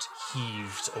just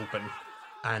heaved open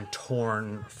and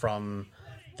torn from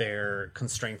their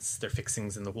constraints, their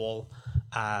fixings in the wall,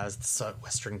 as the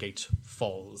southwestern gate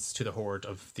falls to the horde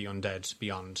of the undead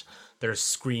beyond. There's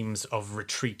screams of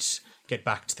retreat, get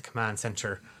back to the command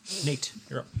center. Nate,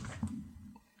 you're up.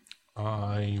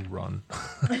 I run.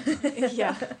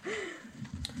 Yeah.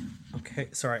 Okay,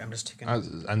 sorry, I'm just taking...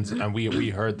 And we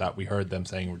heard that. We heard them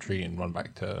saying retreat and run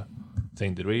back to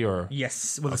thing, did we? Or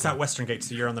Yes, well, the southwestern gate,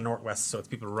 so you're on the northwest, so it's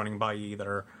people running by you that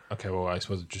are... okay, well, I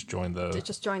suppose just join the...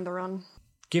 Just join the run.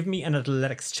 Give me an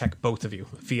athletics check, both of you.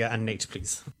 Fia and Nate,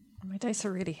 please. My dice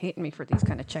are really hating me for these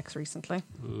kind of checks recently.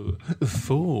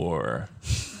 4.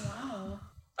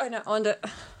 I know. On the...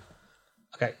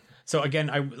 Okay, so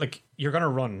again, you're gonna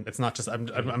run. It's not just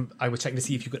I was checking to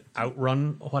see if you could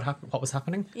outrun what was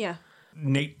happening. Yeah.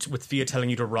 Nate, with Fia telling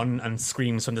you to run and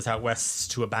screams from the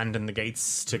southwest to abandon the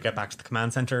gates to get back to the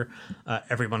command center,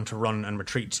 everyone to run and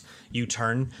retreat. You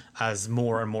turn as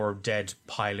more and more dead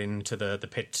pile into the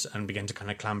pit and begin to kind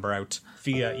of clamber out.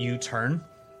 Fia, you turn,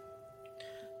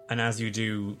 and as you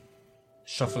do,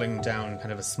 shuffling down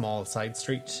kind of a small side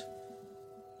street,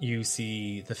 you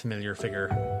see the familiar figure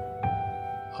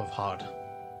of Hod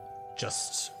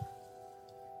just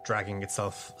dragging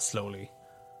itself slowly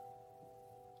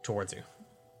towards you.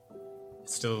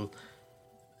 Still,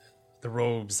 the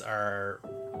robes are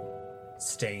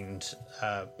stained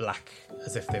black,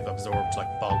 as if they've absorbed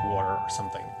like bog water or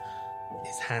something.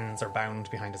 His hands are bound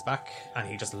behind his back, and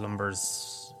he just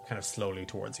lumbers kind of slowly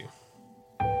towards you.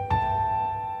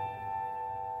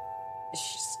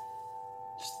 She's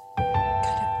just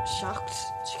kind of shocked.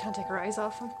 She can't take her eyes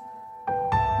off him.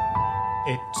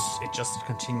 It just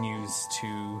continues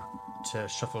to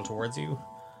shuffle towards you.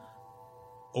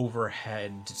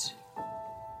 Overhead,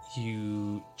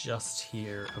 you just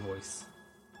hear a voice.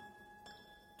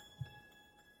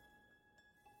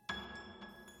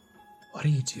 What are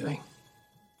you doing?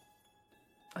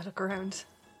 I look around.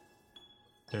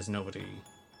 There's nobody.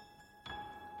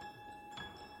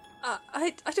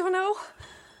 I don't know.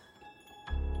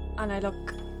 And I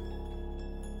look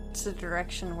to the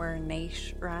direction where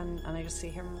Nate ran, and I just see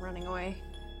him running away.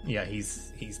 Yeah,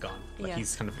 he's gone. Yeah.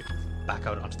 He's kind of back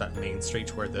out onto that main street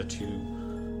where the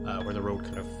where the road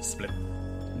kind of split.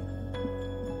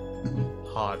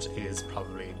 Hod is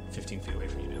probably 15 feet away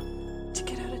from you now. To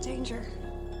get out of danger.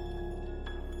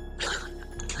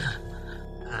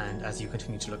 And as you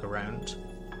continue to look around,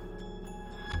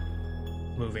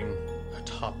 moving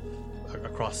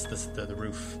across the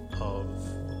roof of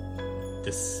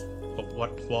this,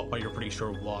 what you're pretty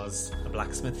sure was a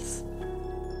blacksmith's,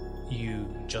 you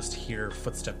just hear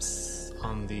footsteps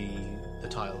on the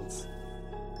tiles.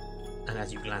 And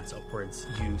as you glance upwards,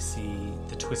 you see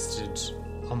the twisted,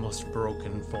 almost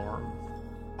broken form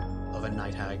of a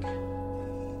night hag,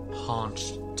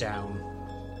 haunched down,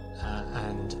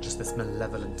 and just this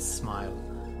malevolent smile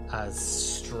as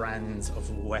strands of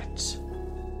wet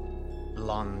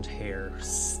blonde hair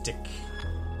stick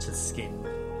to the skin,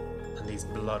 and these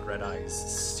blood-red eyes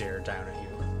stare down at you.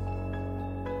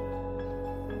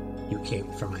 You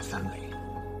came for my family.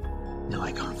 Now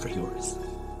I come for yours.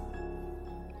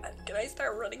 Can I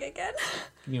start running again?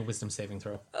 Give me a wisdom saving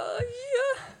throw.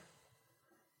 Yeah.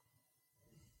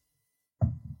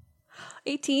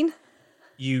 18.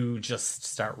 You just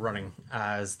start running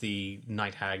as the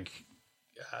night hag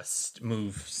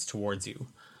moves towards you.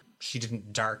 She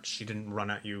didn't dart, she didn't run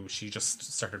at you, she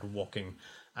just started walking,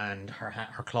 and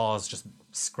her claws just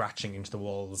scratching into the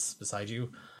walls beside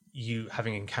you. You,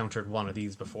 having encountered one of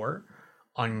these before,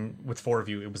 with 4 of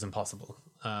you, it was impossible.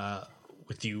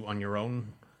 With you on your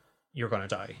own, you're going to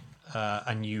die.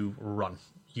 And you run.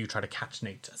 You try to catch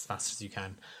Nate as fast as you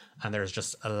can, and there's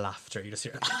just a laughter. You just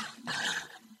hear...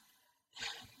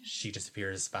 she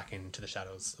disappears back into the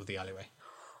shadows of the alleyway.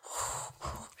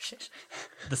 Shit.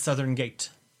 The southern gate.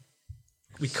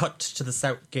 We cut to the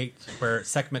south gate where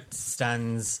Sekhmet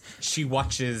stands. She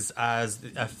watches as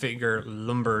a figure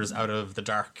lumbers out of the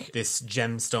dark, this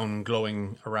gemstone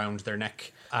glowing around their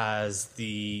neck, as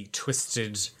the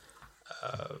twisted,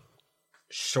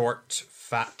 short,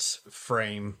 fat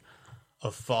frame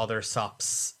of Father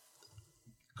Sops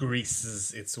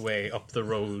greases its way up the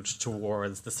road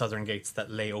towards the southern gates that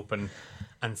lay open,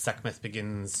 and Sekhmet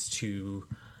begins to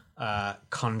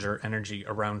conjure energy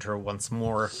around her once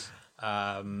more.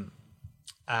 And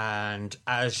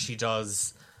as she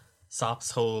does,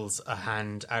 Sops holds a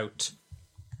hand out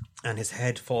and his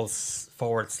head falls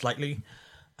forward slightly,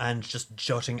 and just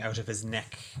jutting out of his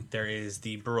neck there is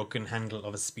the broken handle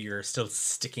of a spear still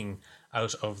sticking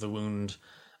out of the wound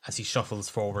as he shuffles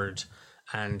forward,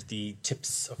 and the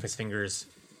tips of his fingers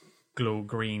glow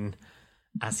green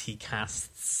as he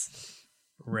casts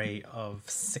Ray of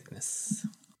Sickness.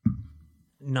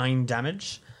 9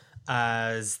 damage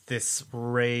as this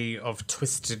ray of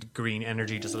twisted green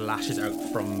energy just lashes out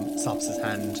from Sops'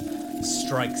 hand,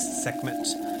 strikes Sekhmet.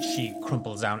 She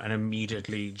crumples down and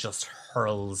immediately just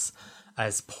hurls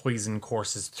as poison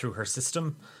courses through her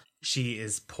system. She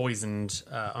is poisoned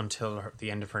until the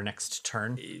end of her next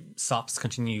turn. Sops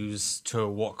continues to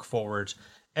walk forward.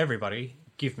 Everybody,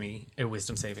 give me a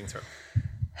wisdom saving throw.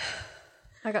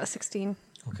 I got a 16.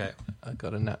 Okay. I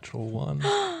got a natural 1.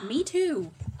 Me too.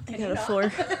 I got a 4.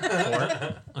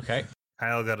 4. Okay.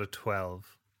 Kyle got a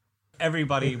 12.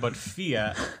 Everybody but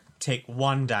Fia take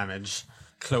 1 damage.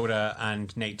 Clodagh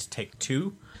and Nate take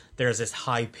 2. There's this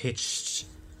high-pitched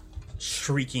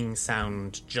shrieking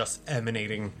sound just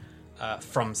emanating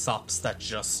from Sops that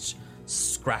just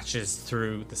scratches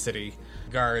through the city.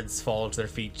 Guards fall to their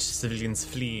feet, civilians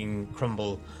fleeing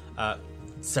crumble,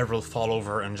 several fall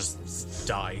over and just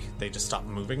die. They just stop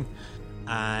moving.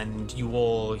 And you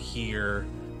all hear,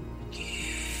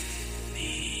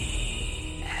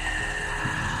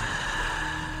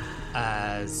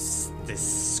 as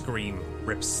this scream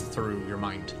rips through your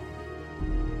mind.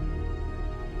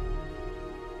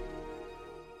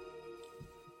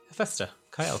 Hephaestus,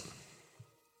 Kyle.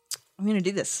 I'm gonna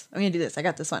do this. I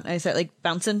got this one. I start like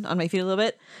bouncing on my feet a little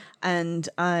bit, and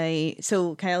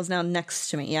so Kyle's now next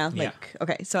to me. Yeah.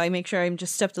 Okay. So I make sure I'm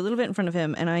just stepped a little bit in front of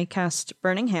him, and I cast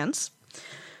Burning Hands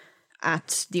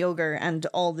at the ogre and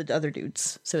all the other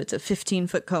dudes. So it's a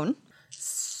 15-foot cone.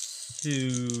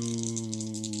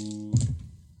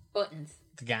 Buttons.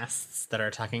 The ghasts that are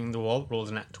attacking the wall rolled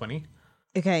a nat 20.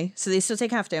 Okay. So they still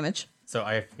take half damage. So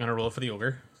I'm gonna roll for the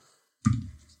ogre.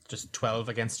 Just 12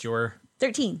 against your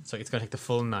 13. So it's going to take the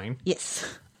full 9.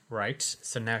 Yes. Right.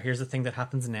 So now here's the thing that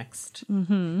happens next.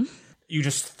 Mm-hmm. You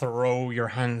just throw your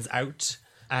hands out,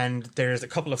 and there's a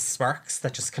couple of sparks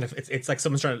that just kind of... It's like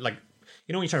someone's trying to, like...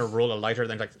 You know when you try to roll a lighter,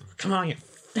 then like, come on, you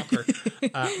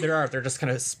fucker. They're just kind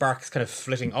of sparks kind of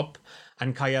flitting up.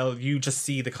 And Kyle, you just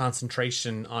see the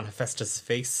concentration on Hephaestus'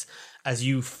 face as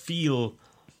you feel...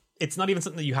 It's not even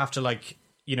something that you have to, like,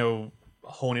 you know,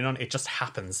 hone in on. It just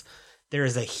happens. There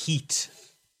is a heat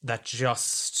that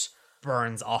just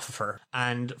burns off of her.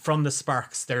 And from the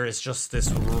sparks, there is just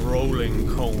this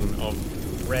rolling cone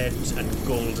of red and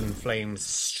golden flames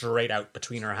straight out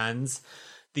between her hands.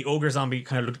 The ogre zombie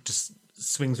kind of just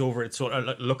swings over it, so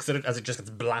it looks at it as it just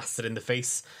gets blasted in the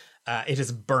face. It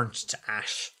is burnt to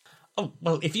ash. Oh,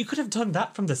 well, if you could have done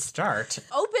that from the start.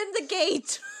 Open the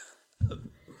gate!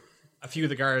 A few of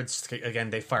the guards,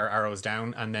 again, they fire arrows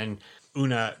down, and then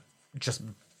Una just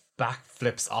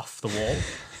backflips off the wall.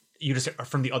 You just,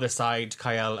 from the other side,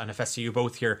 Kyle and Hephaestus, you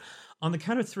both hear, on the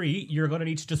count of 3, you're going to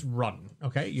need to just run,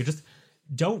 okay? You just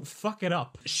don't fuck it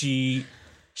up. She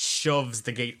shoves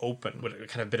the gate open with a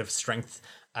kind of bit of strength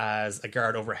as a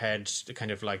guard overhead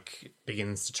kind of like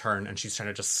begins to turn, and she's trying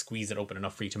to just squeeze it open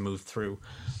enough for you to move through.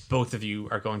 Both of you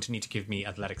are going to need to give me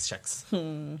athletics checks.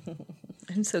 I'm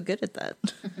so good at that.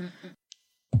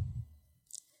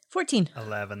 14.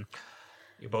 11.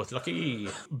 You're both lucky.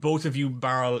 Both of you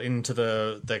barrel into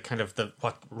the kind of the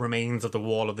what remains of the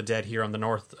Wall of the Dead here on the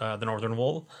northern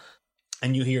wall,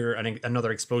 and you hear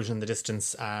another explosion in the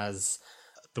distance as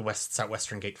the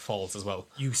southwestern gate falls as well.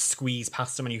 You squeeze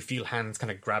past them and you feel hands kind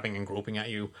of grabbing and groping at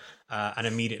you, and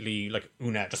immediately like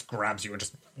Una just grabs you and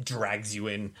just drags you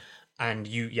in, and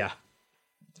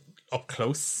up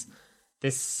close.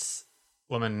 This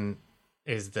woman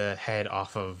is the head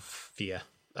off of Fia.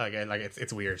 Again, like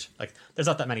it's weird. Like there's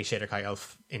not that many Shader Kai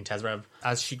Elf in Tezreb.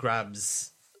 As she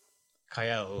grabs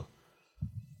Kyle,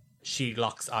 she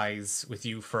locks eyes with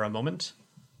you for a moment,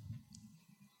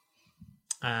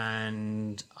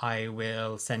 and I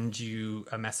will send you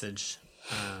a message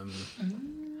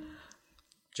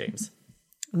James.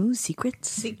 Ooh, secrets.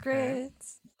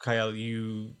 Secrets. Kyle,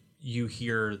 you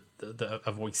hear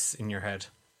a voice in your head.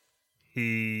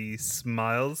 He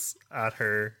smiles at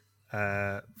her,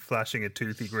 flashing a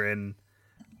toothy grin,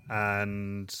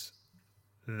 and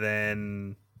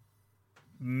then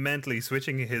mentally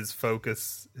switching his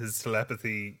focus, his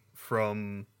telepathy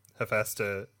from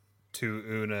Hephaestus to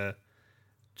Una,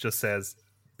 just says,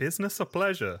 "Business or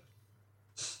pleasure?"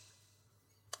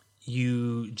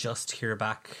 You just hear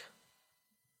back,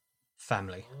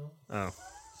 "Family." Oh,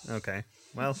 okay.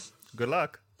 Well, good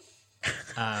luck.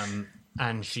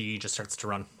 And she just starts to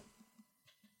run.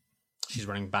 She's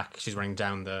running back. She's running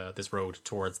down this road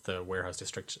towards the warehouse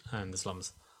district and the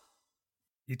slums.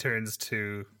 He turns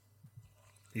to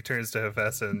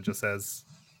Hephaestus and just says,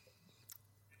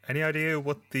 "Any idea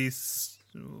what's this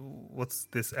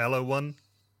Ella one?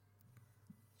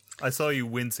 I saw you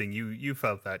wincing. You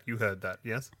felt that. You heard that,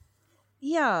 yes?"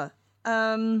 Yeah.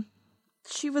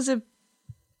 She was a...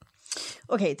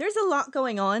 Okay, there's a lot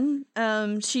going on.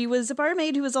 She was a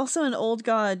barmaid who was also an old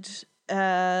god.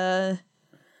 And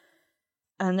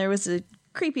there was a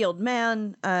creepy old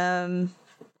man.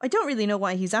 I don't really know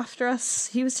why he's after us.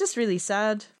 He was just really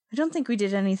sad. I don't think we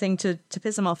did anything to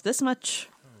piss him off this much.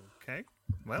 Okay.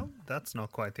 Well, that's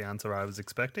not quite the answer I was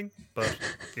expecting, but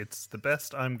it's the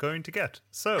best I'm going to get.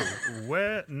 So,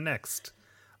 where next?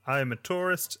 I'm a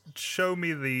tourist. Show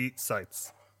me the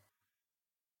sights.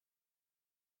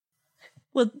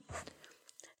 Well,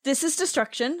 this is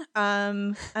destruction.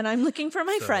 And I'm looking for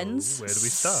my So, friends. where do we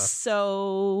start?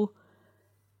 So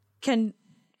can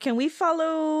we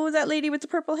follow that lady with the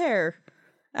purple hair?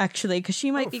 Actually, because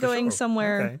she might be for going sure.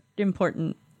 somewhere Okay.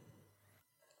 important.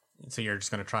 So you're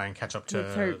just going to try and catch up to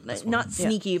With her, this not woman.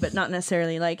 sneaky, but not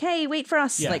necessarily like, "Hey, wait for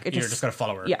us." Yeah, Like, you're just going to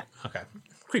follow her. Yeah. Okay.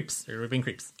 Creeps. You're being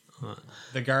creeps.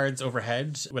 The guards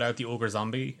overhead, without the ogre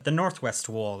zombie, the northwest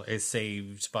wall is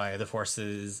saved by the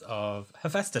forces of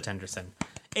Hephaestus Tenderson,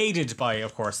 aided by,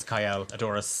 of course, Kyle,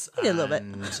 Adoris, did a little bit.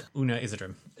 and Una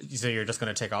Isidrim. So you're just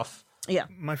going to take off? Yeah.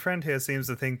 My friend here seems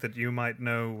to think that you might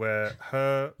know where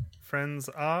her friends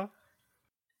are.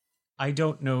 I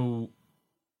don't know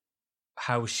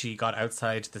how she got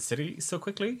outside the city so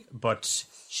quickly, but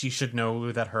she should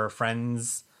know that her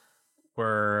friends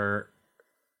were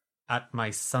at my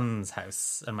son's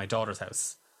house and my daughter's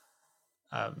house.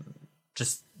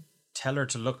 Just tell her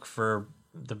to look for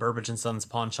the Burbage and Sons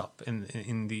pawn shop in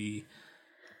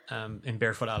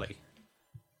Barefoot Alley.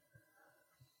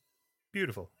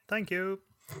 Beautiful. Thank you.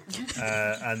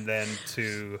 And then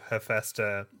to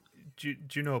Hephaestus, do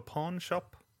you know a pawn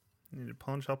shop? You need a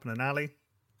pawn shop in an alley?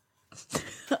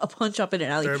 A pawn shop in an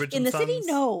alley. Burbage In the and city, Sons.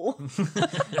 no.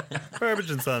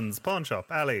 Burbage and Sons pawn shop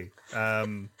alley.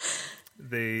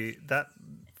 That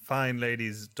fine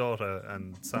lady's daughter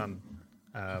and son.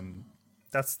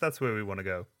 That's where we want to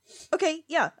go. Okay,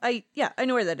 yeah, I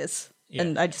know where that is. Yeah.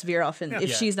 And I just veer off, and if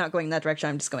Yeah. she's not going that direction,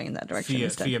 I'm just going in that direction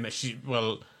instead.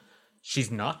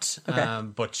 She's not. Okay.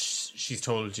 But she's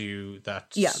told you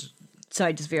that. Yeah, so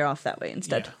I just veer off that way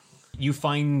instead. Yeah. You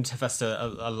find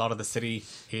Hephaestus, a lot of the city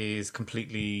is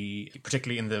completely,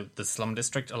 particularly in the slum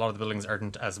district, a lot of the buildings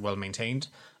aren't as well maintained.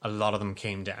 A lot of them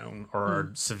came down or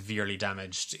are severely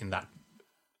damaged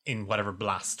in whatever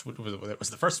blast. Whether it was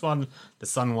the first one, the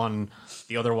sun one,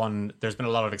 the other one. There's been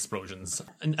a lot of explosions.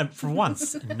 And for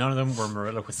once, none of them were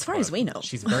Marilla. As far as we know.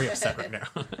 She's very upset right now.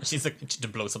 She's like, to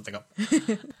blow something up.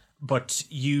 But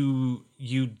you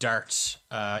dart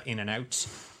in and out,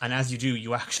 and as you do,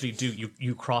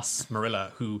 you cross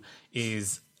Marilla,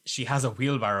 she has a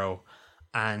wheelbarrow,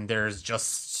 and there's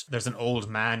an old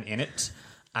man in it,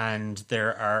 and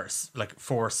there are like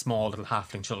 4 small little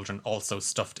halfling children also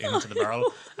stuffed into the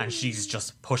barrel, and she's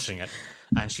just pushing it,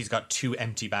 and she's got 2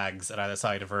 empty bags at either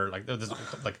side of her. Like there's a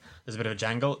bit of a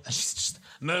jangle, and she's just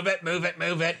move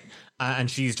it, and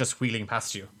she's just wheeling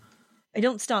past you. I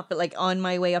don't stop, but like on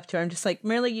my way up to her, I'm just like,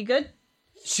 "Marilla, you good?"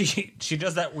 She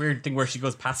does that weird thing where she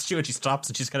goes past you and she stops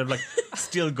and she's kind of like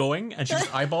still going and she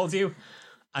just eyeballs you,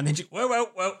 and then she whoa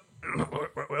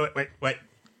wait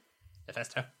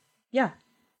Hephaestus. Yeah.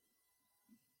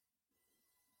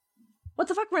 What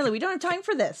the fuck, Marilla? We don't have time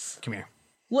for this. Come here.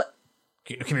 What?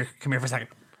 Come here for a second.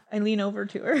 I lean over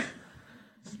to her.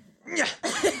 And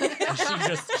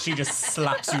she just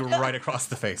slaps you right across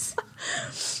the face.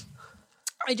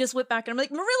 I just whip back and I'm like,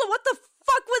 "Marilla, what the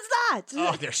fuck was that?"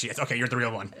 Oh, there she is. Okay, you're the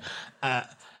real one.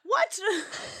 What?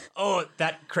 Oh,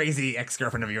 that crazy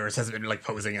ex-girlfriend of yours has been like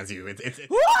posing as you. It's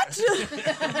What?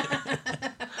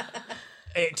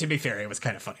 to be fair, it was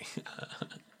kind of funny.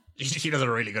 She does a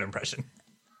really good impression.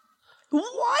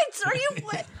 What? Are you...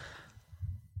 What?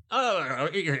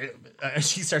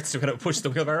 She starts to kind of push the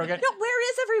wheelbarrow again. No,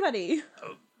 where is everybody?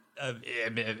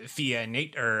 Fia and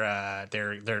Nate are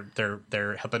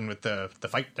they're helping with the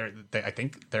fight. I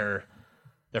think they're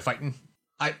fighting.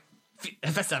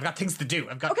 Hephaestus, I've got things to do.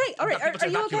 I've got Okay, all right. Are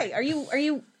you okay? Are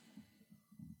you?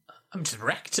 I'm just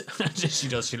wrecked. She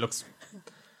does. She looks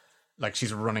like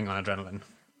she's running on adrenaline.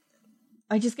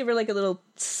 I just give her like a little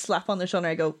slap on the shoulder.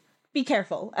 I go, "Be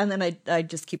careful," and then I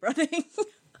just keep running.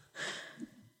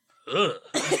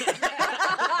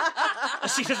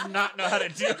 She does not know how to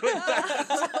deal with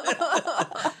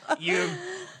that. You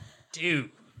do,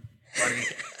 buddy.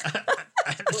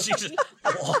 She just.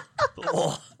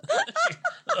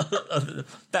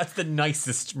 That's the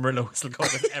nicest Merlot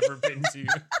Whistlecoat I've ever been to.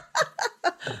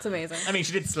 It's amazing. I mean,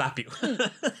 she did slap you.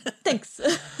 Thanks.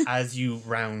 As you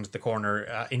round the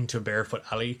corner into Barefoot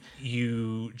Alley,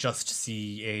 you just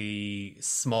see a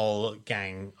small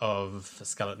gang of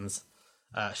skeletons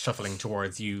shuffling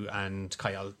towards you and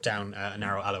Kyle down a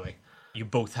narrow alleyway. You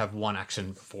both have one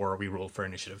action before we roll for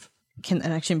initiative. Can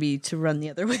that action be to run the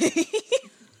other way?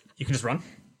 You can just run.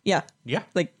 Yeah. Yeah.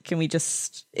 Like, can we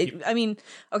just? I mean,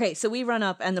 okay. So we run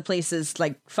up, and the place is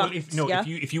like fucked. Well,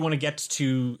 if you want to get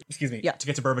to to get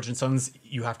to Burbage and Sons,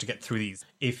 you have to get through these.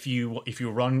 If you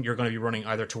run, you're going to be running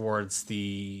either towards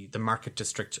the market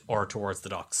district or towards the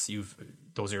docks.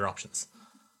 Those are your options.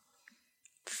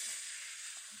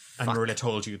 And Marilla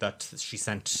told you that she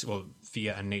sent. Well,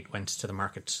 Fia and Nate went to the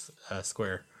market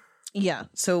square. Yeah.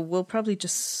 So we'll probably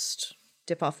just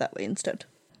dip off that way instead.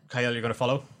 Kyle, you're going to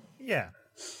follow? Yeah.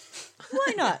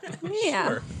 Why not? Yeah.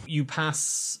 Sure. You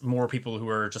pass more people who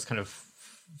are just kind of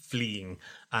fleeing,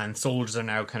 and soldiers are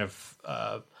now kind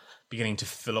of beginning to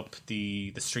fill up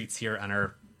the streets here and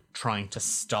are trying to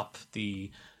stop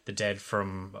the dead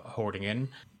from hoarding in.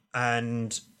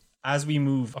 And as we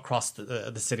move across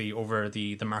the city over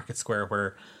the market square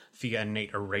where Fia and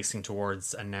Nate are racing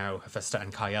towards, and now Hephaestus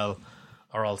and Kyle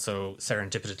are also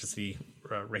serendipitously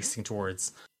racing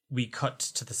towards, we cut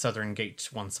to the southern gate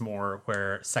once more,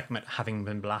 where Sekhmet, having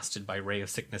been blasted by Ray of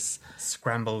Sickness,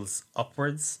 scrambles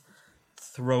upwards,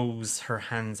 throws her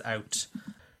hands out.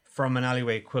 From an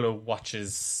alleyway, Quillo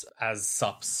watches as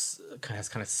Sops has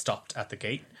kind of stopped at the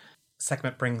gate.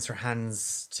 Sekhmet brings her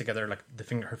hands together, like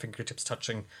her fingertips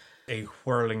touching. A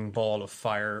whirling ball of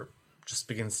fire just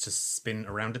begins to spin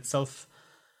around itself,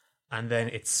 and then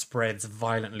it spreads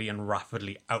violently and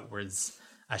rapidly outwards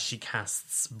as she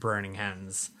casts Burning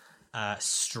Hands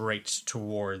straight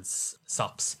towards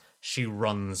Sops. She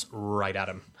runs right at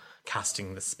him,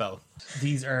 casting the spell.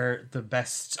 These are the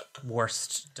best,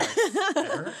 worst dice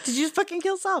ever. Did you just fucking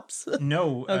kill Sops?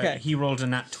 No, Okay. He rolled a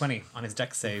nat 20 on his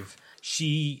dex save.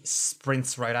 She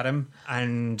sprints right at him,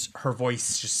 and her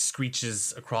voice just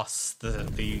screeches across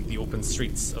the open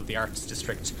streets of the arts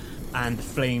district, and the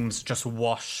flames just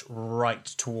wash right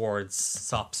towards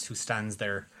Sops, who stands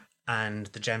there, and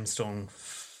the gemstone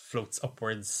floats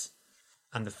upwards,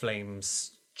 and the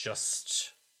flames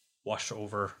just wash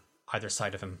over either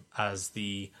side of him as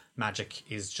the magic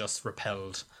is just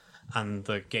repelled, and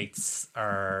the gates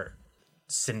are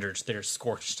cindered. They're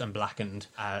scorched and blackened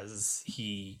as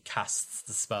he casts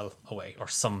the spell away, or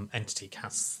some entity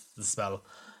casts the spell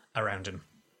around him,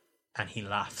 and he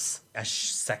laughs. As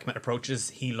Sekhmet approaches,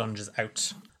 he lunges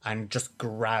out and just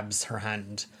grabs her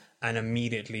hand, and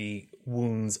immediately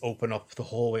wounds open up the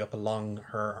whole way up along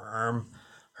her arm,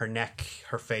 her neck,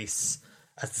 her face.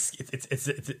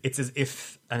 It's as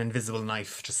if an invisible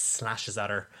knife just slashes at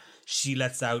her. She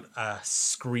lets out a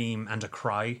scream and a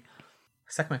cry.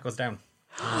 Sekhmet goes down.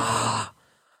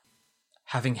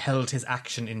 Having held his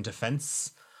action in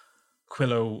defense,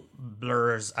 Quillo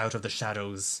blurs out of the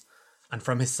shadows, and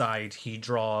from his side he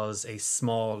draws a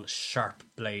small, sharp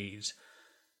blade.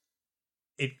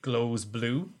 It glows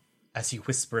blue as he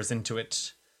whispers into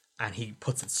it, and he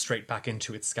puts it straight back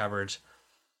into its scabbard.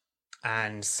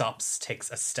 And Sops takes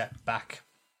a step back.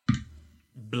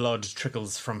 Blood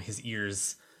trickles from his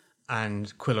ears,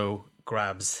 and Quillo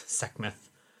grabs Sekhmet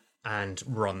and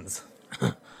runs.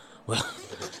 Well,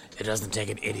 it doesn't take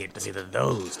an idiot to see that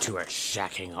those two are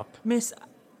shacking up. Miss,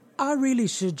 I really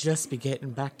should just be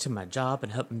getting back to my job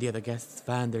and helping the other guests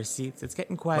find their seats. It's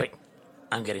getting quite... Wait,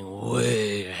 I'm getting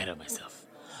way ahead of myself.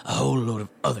 A whole load of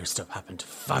other stuff happened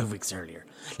 5 weeks earlier.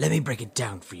 Let me break it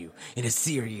down for you in a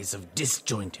series of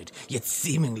disjointed, yet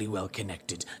seemingly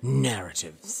well-connected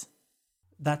narratives.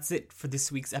 That's it for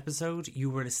this week's episode. You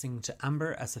were listening to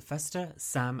Amber as Hephaestus,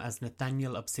 Sam as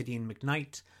Nathaniel Obsidian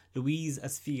McKnight, Louise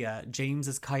as Fia, James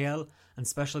as Kyle, and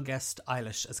special guest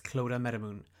Eilish as Clodagh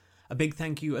Medamoon. A big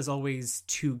thank you, as always,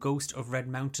 to Ghost of Red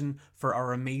Mountain for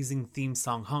our amazing theme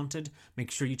song Haunted.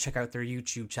 Make sure you check out their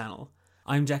YouTube channel.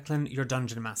 I'm Declan, your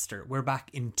Dungeon Master. We're back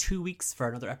in 2 weeks for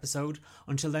another episode.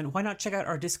 Until then, why not check out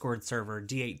our Discord server,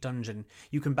 D8 Dungeon?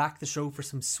 You can back the show for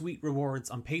some sweet rewards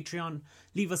on Patreon,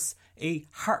 leave us a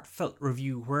heartfelt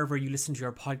review wherever you listen to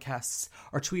your podcasts,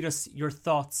 or tweet us your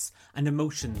thoughts and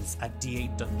emotions at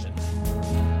D8 Dungeon.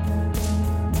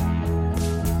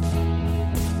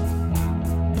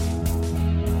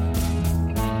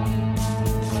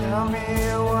 Tell me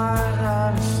why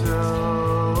I'm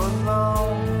so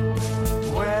alone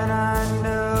when I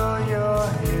know you're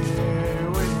here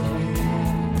with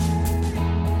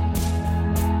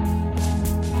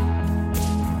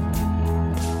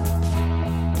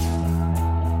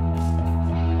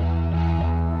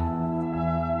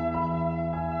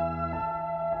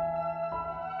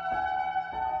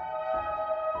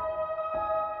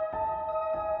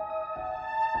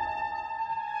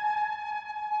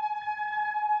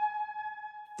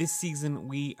This season,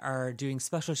 we are doing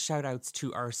special shout outs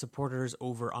to our supporters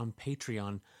over on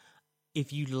Patreon.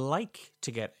 If you'd like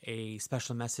to get a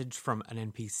special message from an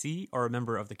NPC or a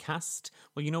member of the cast,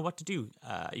 well, you know what to do.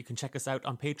 You can check us out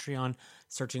on Patreon,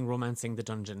 searching Romancing the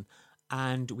Dungeon.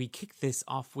 And we kick this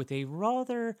off with a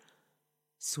rather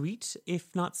sweet,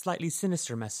 if not slightly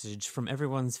sinister message from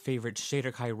everyone's favourite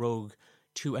Shadowkai rogue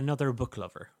to another book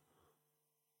lover.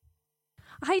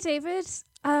 Hi, David.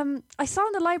 I saw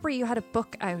in the library you had a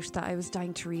book out that I was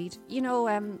dying to read. You know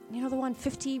the one,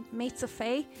 50 Mates of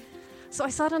Fae? So I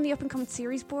saw it on the up-and-coming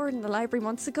series board in the library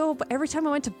months ago, but every time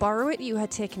I went to borrow it, you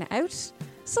had taken it out.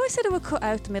 So I said I would cut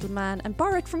out the middleman and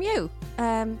borrow it from you.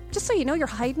 Just so you know, your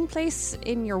hiding place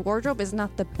in your wardrobe is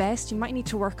not the best. You might need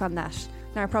to work on that.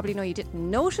 Now, I probably know you didn't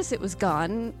notice it was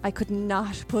gone. I could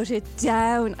not put it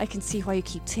down. I can see why you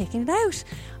keep taking it out.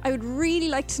 I would really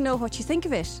like to know what you think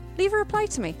of it. Leave a reply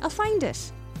to me. I'll find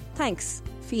it. Thanks,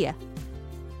 Fia.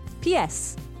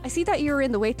 P.S. I see that you're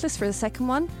in the waitlist for the second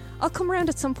one. I'll come around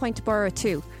at some point to borrow it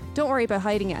too. Don't worry about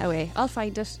hiding it away. I'll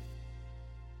find it.